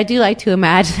 Yeah. And I do like to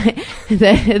imagine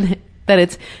that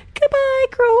it's goodbye,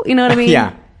 crow. You know what I mean?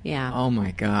 Yeah. Yeah. Oh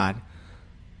my God.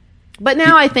 But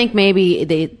now I think maybe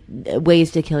the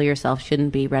ways to kill yourself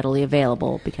shouldn't be readily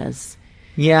available because.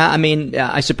 Yeah, I mean,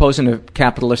 I suppose in a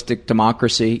capitalistic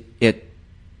democracy, it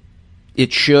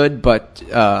should, but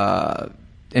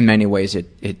in many ways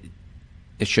it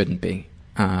shouldn't be.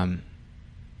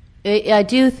 I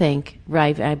do think,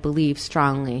 right? I believe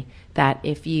strongly that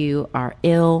if you are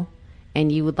ill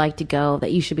and you would like to go,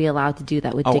 that you should be allowed to do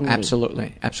that with dignity.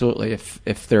 Absolutely, absolutely.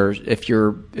 If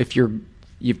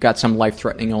you've got some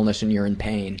life-threatening illness and you're in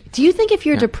pain. Do you think if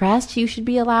you're depressed, you should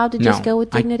be allowed to just go with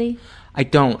dignity? I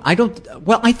don't.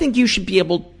 Well, I think you should be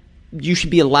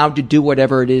allowed to do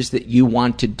whatever it is that you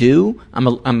want to do.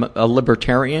 I'm a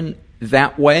libertarian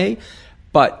that way,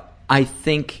 but I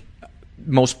think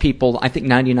most people, I think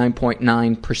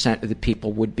 99.9% of the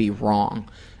people would be wrong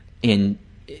in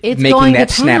making that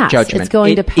snap judgment. It's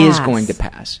going to pass. It is going to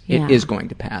pass. Yeah. It is going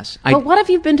to pass. But what if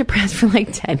you've been depressed for like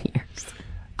 10 years?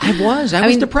 I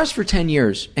was depressed for 10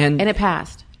 years. And it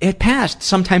passed. It passed.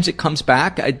 Sometimes it comes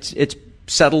back. It's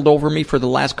settled over me for the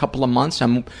last couple of months.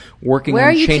 I'm working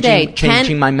on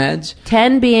changing my meds.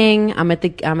 10 being I'm at the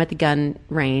gun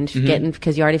range getting,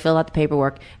 because you already filled out the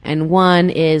paperwork, and 1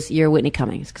 is you're Whitney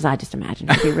Cummings, because I just imagine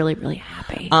you'd be really, really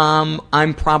happy.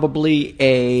 I'm probably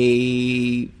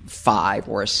a 5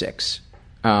 or a 6.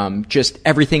 Just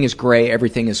everything is gray,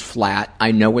 everything is flat.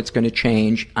 I know it's going to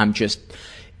change. I'm just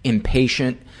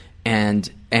impatient. And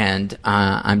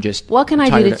I'm just. What can I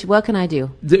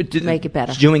do to make it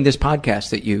better? Doing this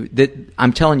podcast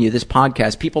I'm telling you, this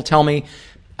podcast. People tell me,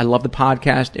 I love the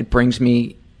podcast. It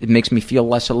makes me feel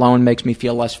less alone, makes me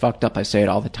feel less fucked up. I say it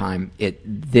all the time.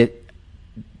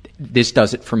 This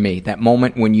does it for me. That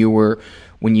moment when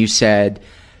you said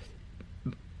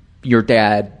you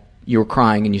were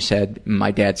crying, and you said,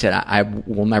 my dad said, I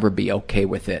will never be okay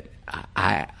with it.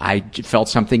 I felt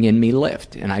something in me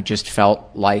lift, and I just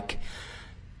felt like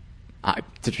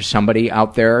there's somebody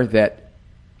out there that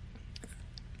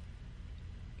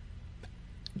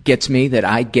gets me, that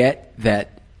I get,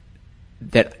 that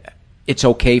it's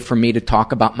okay for me to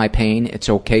talk about my pain. It's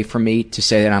okay for me to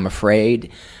say that I'm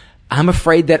afraid. I'm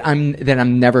afraid that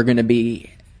I'm never going to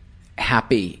be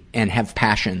happy and have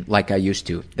passion like I used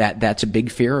to. That's a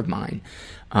big fear of mine,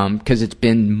 because it's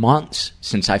been months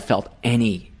since I felt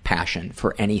any passion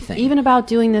for anything. Even about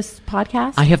doing this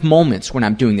podcast? I have moments when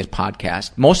I'm doing this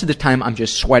podcast. Most of the time, I'm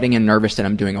just sweating and nervous that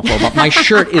I'm doing a whole lot. My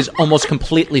shirt is almost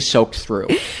completely soaked through.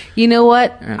 You know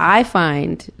what I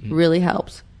find really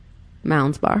helps?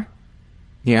 Mounds Bar.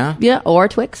 Yeah? Yeah, or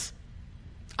Twix.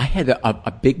 I had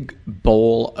a big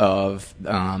bowl of,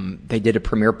 they did a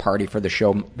premiere party for the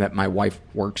show that my wife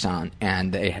works on,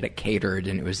 and they had it catered,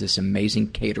 and it was this amazing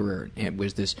caterer. It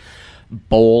was this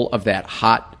bowl of that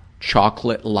hot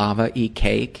chocolate lava-y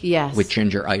cake with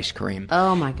ginger ice cream.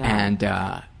 Oh, my God. And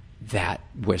that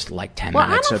was like 10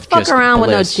 minutes of just I don't fuck around bliss.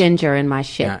 with no ginger in my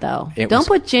shit, though. Don't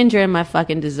put ginger in my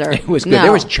fucking dessert. It was good. No.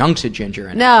 There was chunks of ginger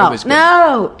in it. No, It was good.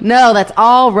 no, that's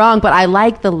all wrong. But I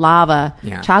like the lava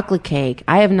chocolate cake.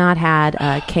 I have not had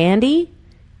candy,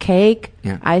 cake,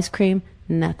 ice cream,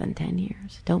 nothing 10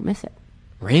 years. Don't miss it.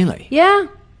 Really? Yeah.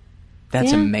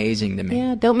 That's amazing to me.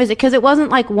 Yeah, don't miss it. Because it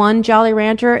wasn't like one Jolly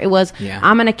Rancher. It was,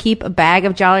 I'm going to keep a bag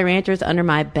of Jolly Ranchers under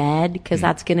my bed, because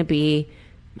that's going to be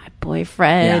my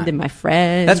boyfriend and my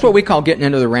friend. That's what we call getting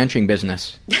into the ranching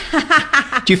business.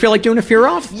 Do you feel like doing a fear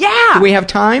off? Yeah. Do we have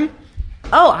time?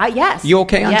 Oh, yes. You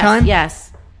okay on time?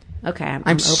 Yes. Okay, I'm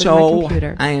opening my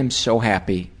computer. I am so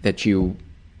happy that you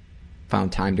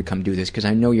found time to come do this, because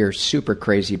I know you're super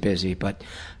crazy busy, but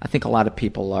I think a lot of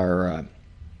people are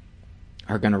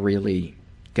going to really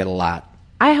get a lot.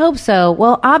 I hope so.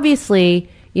 Well, obviously,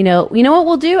 you know what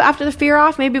we'll do after the fear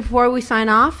off, maybe before we sign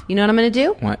off? You know what I'm going to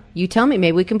do? What? You tell me.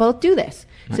 Maybe we can both do this.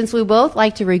 What? Since we both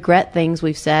like to regret things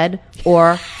we've said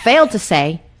or failed to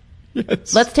say,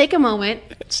 let's take a moment.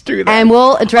 Let's do that. And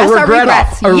we'll address our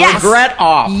regrets. Regret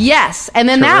off. Yes. And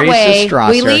then Teresa that way, Strasser.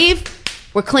 we leave,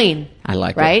 we're clean. I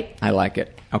like it. Right? I like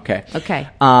it. Okay.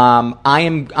 I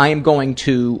am going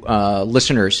to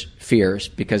listeners' fears,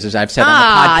 because as I've said on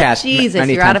the podcast, Jesus,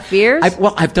 you're out of fears.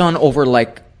 I've done over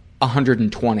like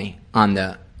 120 on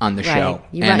the show,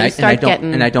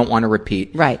 and I don't want to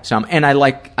repeat some. And I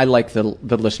like the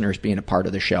listeners being a part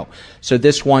of the show. So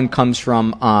this one comes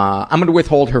from. I'm going to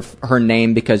withhold her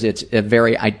name, because it's a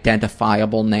very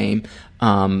identifiable name.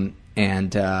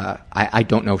 And I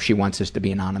don't know if she wants this to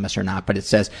be anonymous or not, but it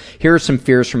says, here are some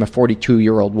fears from a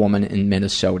 42-year-old woman in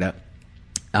Minnesota.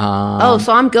 So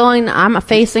I'm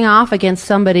facing off against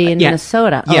somebody in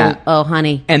Minnesota. Yeah. Oh,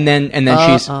 honey. And then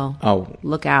she's,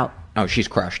 look out. Oh, she's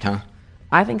crushed, huh?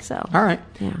 I think so. All right.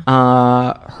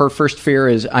 Yeah. Her first fear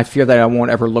is, I fear that I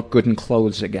won't ever look good in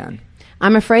clothes again.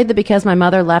 I'm afraid that because my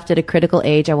mother left at a critical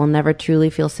age, I will never truly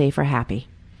feel safe or happy.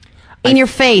 In your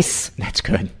face. That's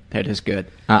good. That is good.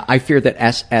 I fear that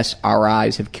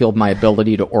SSRIs have killed my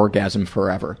ability to orgasm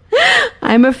forever.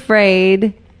 I'm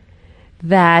afraid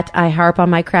that I harp on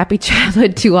my crappy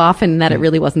childhood too often, and that it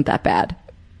really wasn't that bad.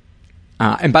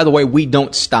 And by the way, we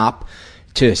don't stop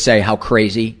to say how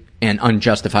crazy and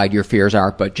unjustified your fears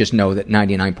are, but just know that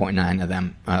 99.9 of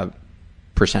them,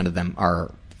 percent of them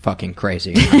are fucking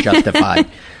crazy and unjustified.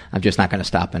 I'm just not going to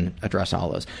stop and address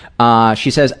all those. She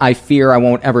says, I fear I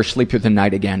won't ever sleep through the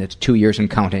night again. It's 2 years and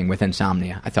counting with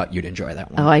insomnia. I thought you'd enjoy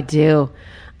that one. Oh, I do.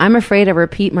 I'm afraid I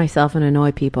repeat myself and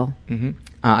annoy people. Mm-hmm.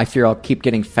 I fear I'll keep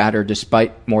getting fatter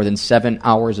despite more than 7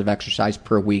 hours of exercise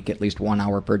per week, at least 1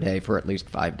 hour per day for at least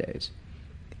 5 days.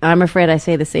 I'm afraid I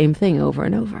say the same thing over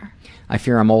and over. I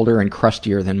fear I'm older and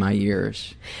crustier than my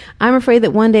years. I'm afraid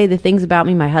that one day the things about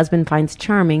me my husband finds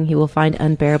charming, he will find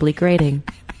unbearably grating.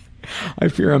 I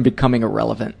fear I'm becoming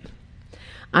irrelevant.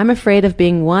 I'm afraid of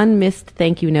being one missed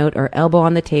thank you note or elbow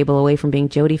on the table away from being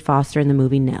Jodie Foster in the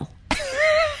movie Nell.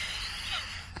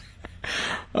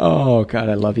 Oh, God,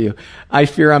 I love you. I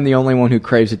fear I'm the only one who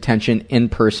craves attention in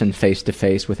person,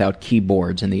 face-to-face, without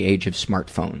keyboards in the age of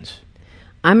smartphones.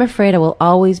 I'm afraid I will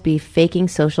always be faking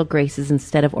social graces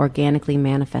instead of organically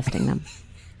manifesting them.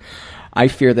 I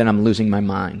fear that I'm losing my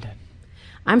mind.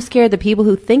 I'm scared the people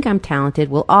who think I'm talented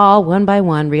will all, one by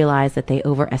one, realize that they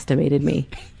overestimated me.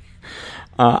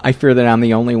 I fear that I'm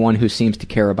the only one who seems to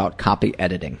care about copy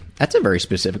editing. That's a very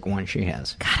specific one she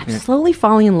has. God, I'm slowly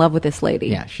falling in love with this lady.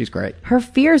 Yeah, she's great. Her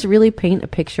fears really paint a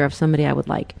picture of somebody I would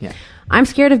like. Yeah. I'm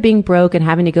scared of being broke and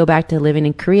having to go back to living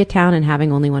in Koreatown and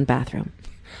having only one bathroom.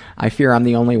 I fear I'm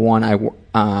the only one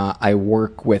I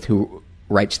work with who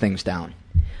writes things down.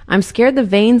 I'm scared the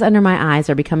veins under my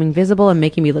eyes are becoming visible and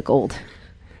making me look old.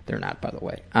 They're not, by the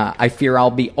way. I fear I'll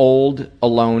be old,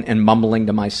 alone, and mumbling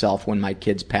to myself when my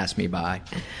kids pass me by.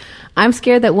 I'm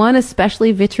scared that one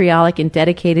especially vitriolic and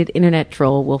dedicated internet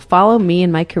troll will follow me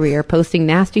in my career, posting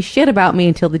nasty shit about me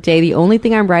until the day the only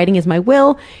thing I'm writing is my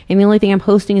will, and the only thing I'm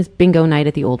hosting is bingo night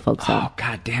at the old folks' home. Oh,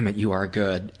 God damn it, you are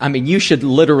good. I mean, you should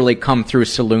literally come through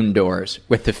saloon doors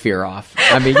with the fear off.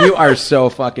 I mean, you are so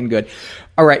fucking good.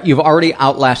 All right, you've already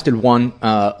outlasted one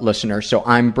listener, so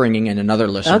I'm bringing in another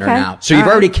listener now. So you've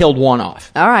already killed one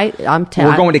off. All right,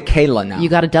 we're going to Kayla now. You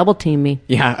got to double team me.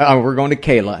 Yeah, we're going to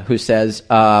Kayla, who says,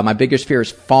 my biggest fear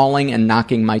is falling and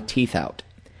knocking my teeth out.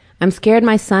 I'm scared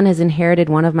my son has inherited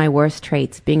one of my worst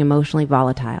traits, being emotionally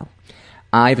volatile.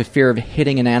 I have a fear of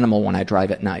hitting an animal when I drive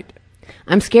at night.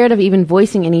 I'm scared of even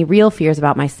voicing any real fears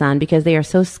about my son because they are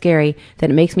so scary that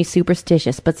it makes me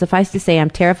superstitious. But suffice to say, I'm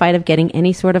terrified of getting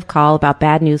any sort of call about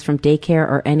bad news from daycare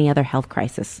or any other health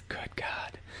crisis. Good God.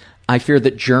 I fear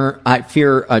that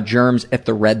germs at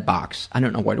the Red Box. I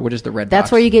don't know what is the Red Box.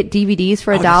 That's where you get DVDs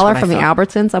for $1 from the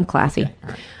Albertsons. I'm classy. Okay, all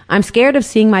right. I'm scared of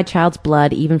seeing my child's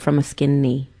blood even from a skinned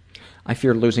knee. I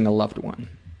fear losing a loved one.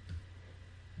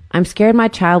 I'm scared my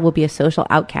child will be a social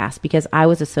outcast because I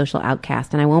was a social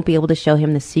outcast and I won't be able to show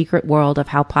him the secret world of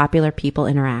how popular people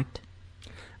interact.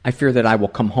 I fear that I will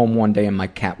come home one day and my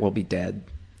cat will be dead.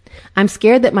 I'm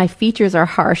scared that my features are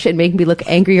harsh and make me look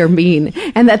angry or mean,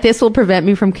 and that this will prevent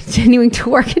me from continuing to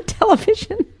work in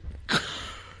television.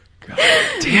 God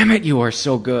damn it, you are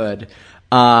so good.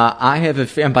 I have a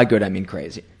fear, and by good I mean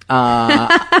crazy.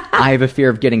 I have a fear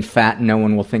of getting fat and no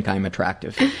one will think I'm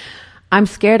attractive. I'm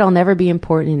scared I'll never be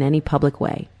important in any public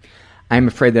way. I'm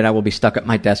afraid that I will be stuck at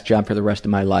my desk job for the rest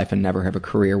of my life and never have a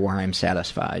career where I'm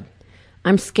satisfied.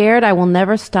 I'm scared I will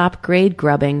never stop grade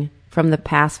grubbing from the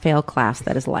pass-fail class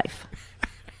that is life.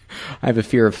 I have a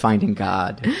fear of finding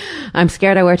God. I'm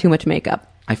scared I wear too much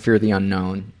makeup. I fear the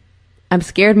unknown. I'm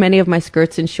scared many of my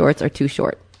skirts and shorts are too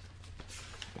short.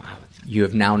 Wow. You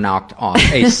have now knocked off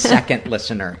a second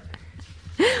listener.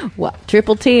 Well,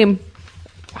 triple team.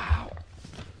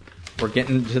 We're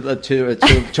getting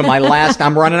to my last.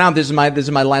 I'm running out. This is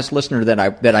my last listener that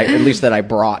I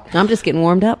brought. I'm just getting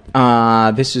warmed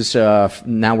up. This is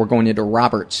now we're going into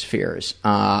Robert's fears.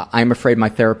 I'm afraid my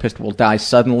therapist will die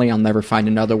suddenly. I'll never find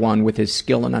another one with his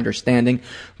skill and understanding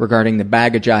regarding the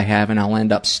baggage I have, and I'll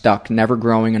end up stuck, never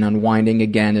growing and unwinding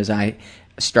again as I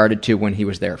started to when he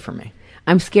was there for me.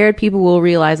 I'm scared people will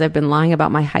realize I've been lying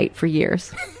about my height for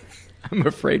years. I'm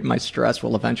afraid my stress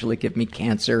will eventually give me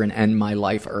cancer and end my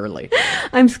life early.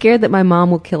 I'm scared that my mom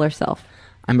will kill herself.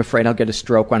 I'm afraid I'll get a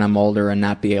stroke when I'm older and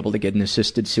not be able to get an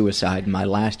assisted suicide. My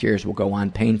last years will go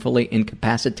on painfully,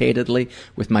 incapacitatedly,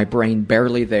 with my brain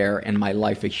barely there and my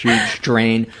life a huge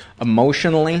drain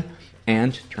emotionally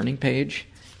and, turning page,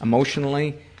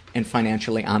 emotionally and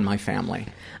financially on my family.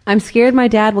 I'm scared my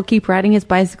dad will keep riding his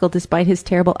bicycle despite his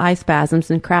terrible eye spasms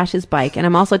and crash his bike, and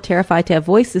I'm also terrified to have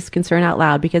voiced this concern out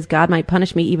loud because God might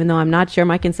punish me even though I'm not sure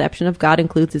my conception of God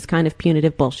includes this kind of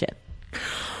punitive bullshit.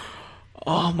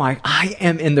 Oh my, I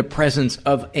am in the presence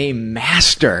of a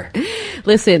master.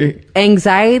 Listen,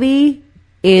 anxiety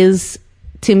is,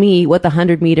 to me, what the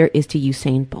 100-meter is to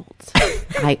Usain Bolt.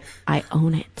 I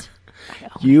own it.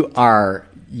 You are,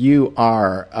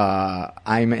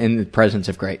 I'm in the presence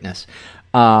of greatness.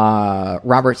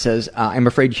 Robert says, I'm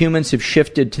afraid humans have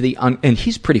shifted to the, and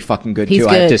he's pretty fucking good too,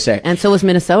 I have to say. And so was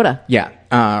Minnesota. Yeah.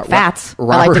 Fats,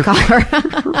 Robert, I like to call her.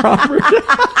 Robert.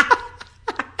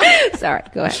 Sorry,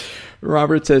 go ahead.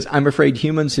 Robert says, I'm afraid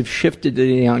humans have shifted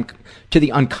to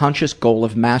the unconscious goal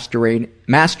of mastering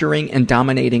and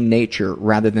dominating nature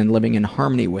rather than living in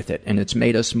harmony with it, and it's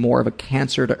made us more of a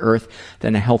cancer to Earth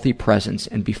than a healthy presence,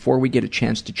 and before we get a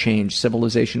chance to change,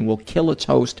 civilization will kill its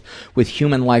host with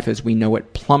human life as we know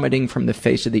it plummeting from the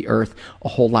face of the Earth a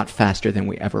whole lot faster than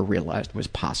we ever realized was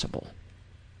possible.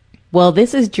 Well,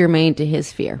 this is germane to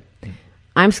his fear.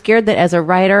 I'm scared that as a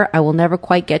writer, I will never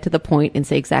quite get to the point and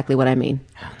say exactly what I mean.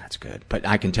 Oh, that's good. But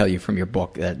I can tell you from your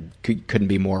book that couldn't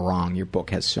be more wrong. Your book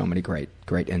has so many great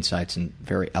insights and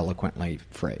very eloquently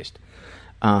phrased.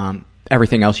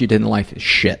 Everything else you did in life is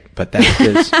shit, but that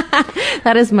is...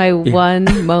 that is my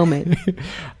one moment.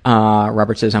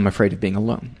 Robert says, I'm afraid of being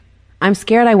alone. I'm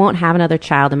scared I won't have another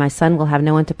child and my son will have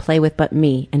no one to play with but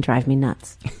me and drive me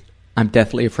nuts. I'm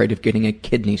deathly afraid of getting a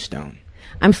kidney stone.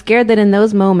 I'm scared that in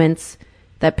those moments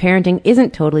that parenting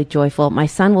isn't totally joyful, my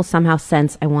son will somehow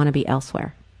sense I want to be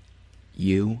elsewhere.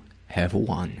 You have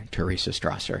won, Teresa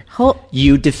Strasser.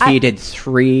 You defeated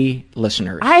 3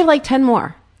 listeners. I have like 10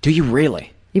 more. Do you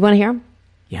really? You want to hear them?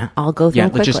 Yeah. I'll go through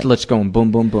them quickly. Let's go and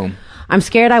boom, boom, boom. I'm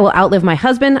scared I will outlive my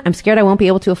husband. I'm scared I won't be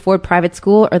able to afford private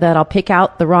school or that I'll pick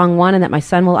out the wrong one and that my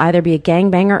son will either be a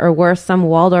gangbanger or worse, some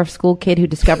Waldorf school kid who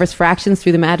discovers fractions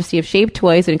through the majesty of shaped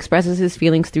toys and expresses his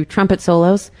feelings through trumpet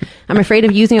solos. I'm afraid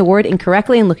of using a word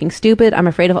incorrectly and looking stupid. I'm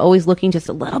afraid of always looking just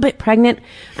a little bit pregnant.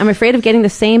 I'm afraid of getting the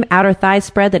same outer thigh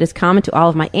spread that is common to all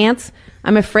of my aunts.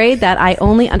 I'm afraid that I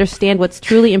only understand what's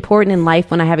truly important in life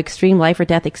when I have extreme life or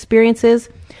death experiences.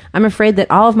 I'm afraid that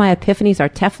all of my epiphanies are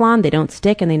Teflon. They don't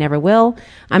stick and they never will.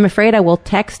 I'm afraid I will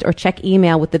text or check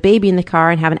email with the baby in the car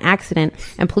and have an accident,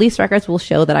 and police records will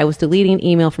show that I was deleting an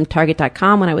email from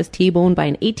Target.com when I was T-boned by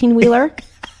an 18-wheeler.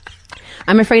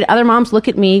 I'm afraid other moms look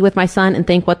at me with my son and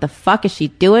think, what the fuck is she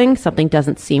doing? Something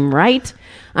doesn't seem right.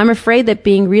 I'm afraid that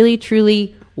being really,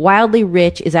 truly wildly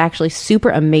rich is actually super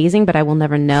amazing, but I will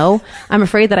never know. I'm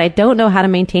afraid that I don't know how to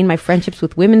maintain my friendships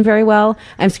with women very well.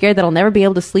 I'm scared that I'll never be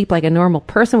able to sleep like a normal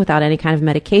person without any kind of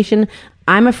medication.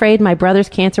 I'm afraid my brother's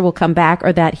cancer will come back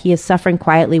or that he is suffering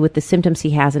quietly with the symptoms he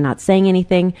has and not saying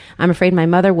anything. I'm afraid my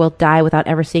mother will die without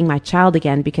ever seeing my child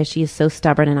again because she is so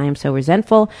stubborn and I am so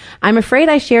resentful. I'm afraid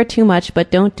I share too much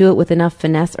but don't do it with enough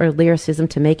finesse or lyricism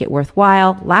to make it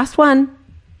worthwhile. Last one.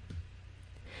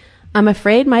 I'm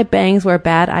afraid my bangs were a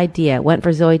bad idea. Went for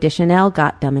Zooey Deschanel,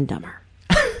 got Dumb and Dumber.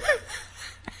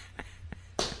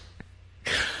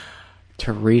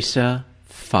 Teresa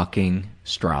fucking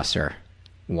Strasser.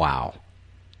 Wow.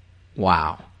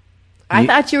 I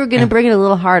thought you were going to bring it a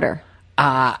little harder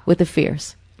with the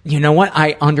fears. You know what?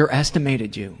 I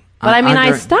underestimated you. But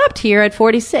I stopped here at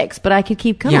 46, but I could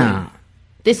keep going. Yeah.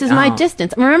 This is my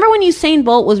distance. Remember when Usain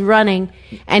Bolt was running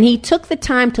and he took the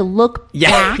time to look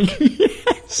back?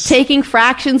 Yes. Taking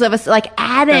fractions of us, like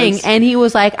adding, yes. And he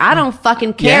was like, I don't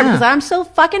fucking care because I'm so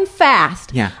fucking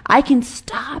fast. Yeah. I can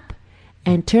stop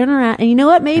and turn around. And you know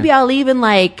what? Maybe I'll even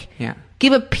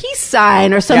give a peace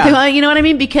sign or something. Yeah. You know what I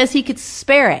mean? Because he could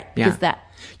spare it. Yeah.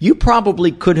 You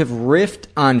probably could have riffed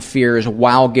on fears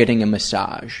while getting a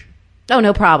massage. Oh,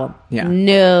 no problem. Yeah.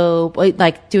 No,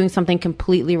 like doing something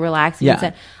completely relaxing.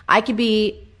 Yeah. I could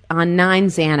be on 9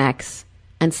 Xanax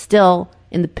and still,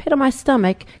 in the pit of my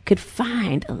stomach, could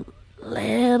find a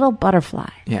little butterfly.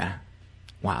 Yeah.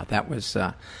 Wow, that was...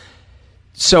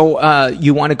 So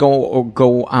you want to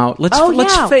go out?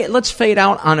 Let's fade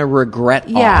out on a regret.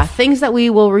 Yeah, things that we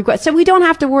will regret. So we don't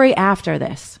have to worry after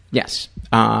this. Yes.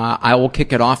 I will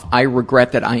kick it off. I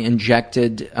regret that I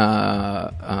injected...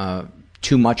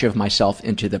 too much of myself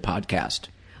into the podcast.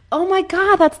 Oh my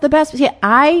God, that's the best. Yeah,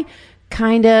 I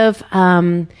kind of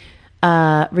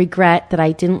regret that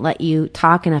I didn't let you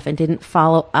talk enough and didn't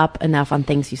follow up enough on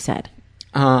things you said.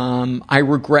 I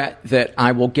regret that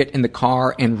I will get in the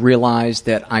car and realize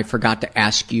that I forgot to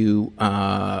ask you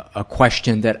a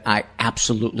question that I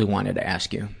absolutely wanted to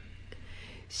ask you.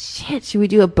 Shit, should we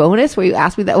do a bonus where you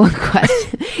ask me that one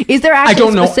question? Is there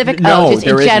actually a specific? No, just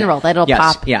in general that'll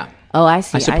pop. Yeah. Oh, I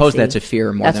see. I suppose that's a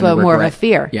fear more than a regret. That's more of a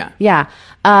fear. Yeah. Yeah.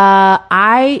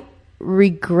 I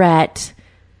regret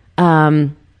a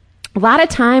lot of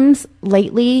times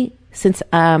lately since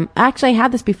actually I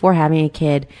had this before having a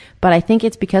kid, but I think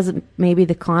it's because of maybe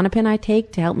the Klonopin I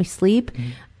take to help me sleep. Mm-hmm.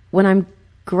 When I'm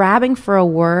grabbing for a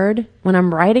word, when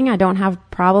I'm writing, I don't have a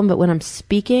problem, but when I'm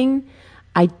speaking,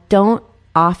 I don't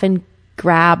often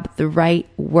grab the right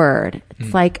word.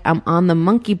 It's like I'm on the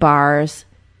monkey bars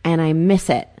and I miss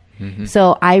it. Mm-hmm.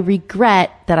 So I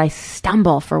regret that I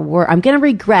stumble for word. I'm going to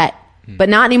regret, but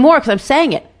not anymore because I'm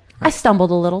saying it. Right. I stumbled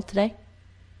a little today.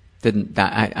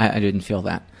 I didn't feel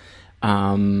that.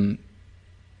 I don't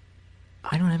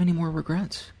have any more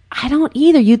regrets. I don't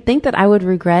either. You'd think that I would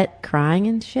regret crying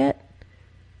and shit,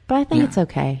 but I think it's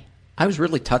okay. I was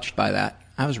really touched by that.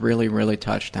 I was really, really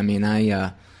touched. I mean,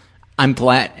 I'm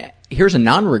glad. Here's a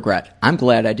non-regret. I'm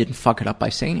glad I didn't fuck it up by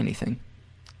saying anything,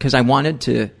 because I wanted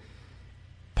to.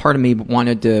 Part of me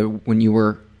wanted to, when you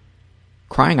were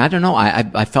crying, I don't know.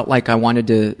 I felt like I wanted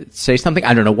to say something.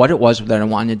 I don't know what it was that I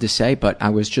wanted to say, but I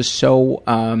was just so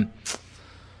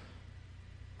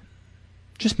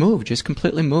just moved, just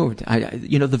completely moved.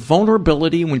 The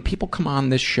vulnerability when people come on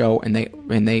this show and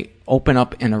they open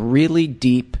up in a really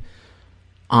deep,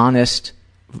 honest,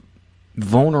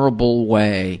 vulnerable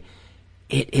way.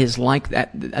 It is like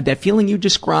that feeling you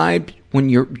described when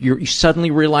you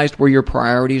suddenly realized where your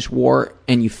priorities were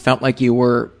and you felt like you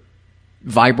were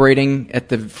vibrating at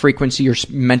the frequency you're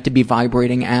meant to be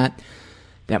vibrating at.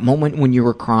 That moment when you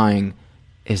were crying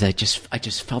is I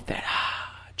just felt that,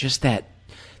 just that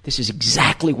this is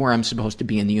exactly where I'm supposed to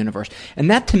be in the universe.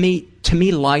 And that to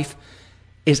me life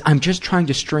is I'm just trying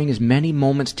to string as many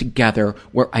moments together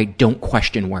where I don't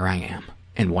question where I am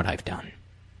and what I've done.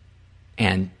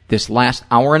 And this last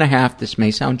hour and a half, this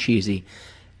may sound cheesy,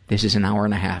 this is an hour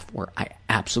and a half where I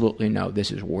absolutely know this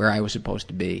is where I was supposed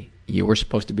to be. You were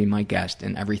supposed to be my guest,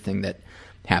 and everything that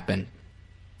happened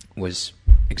was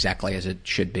exactly as it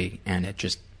should be. And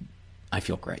I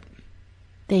feel great.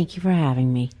 Thank you for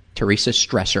having me. Teresa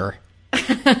Strasser.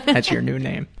 That's your new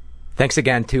name. Thanks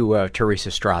again to Teresa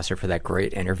Strasser for that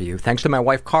great interview. Thanks to my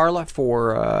wife, Carla,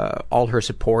 for all her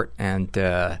support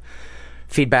and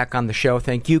feedback on the show.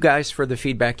 Thank you guys for the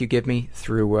feedback you give me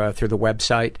through the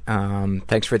website.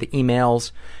 Thanks for the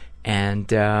emails. And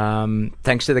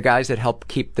thanks to the guys that help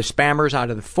keep the spammers out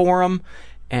of the forum.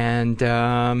 And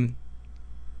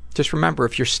just remember,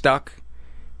 if you're stuck,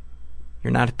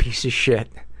 you're not a piece of shit.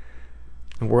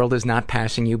 The world is not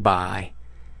passing you by.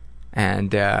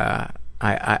 And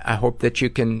I hope that you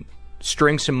can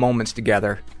string some moments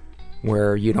together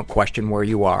where you don't question where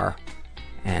you are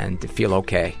and feel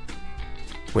okay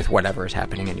with whatever is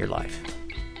happening in your life.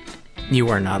 You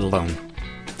are not alone.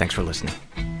 Thanks for listening.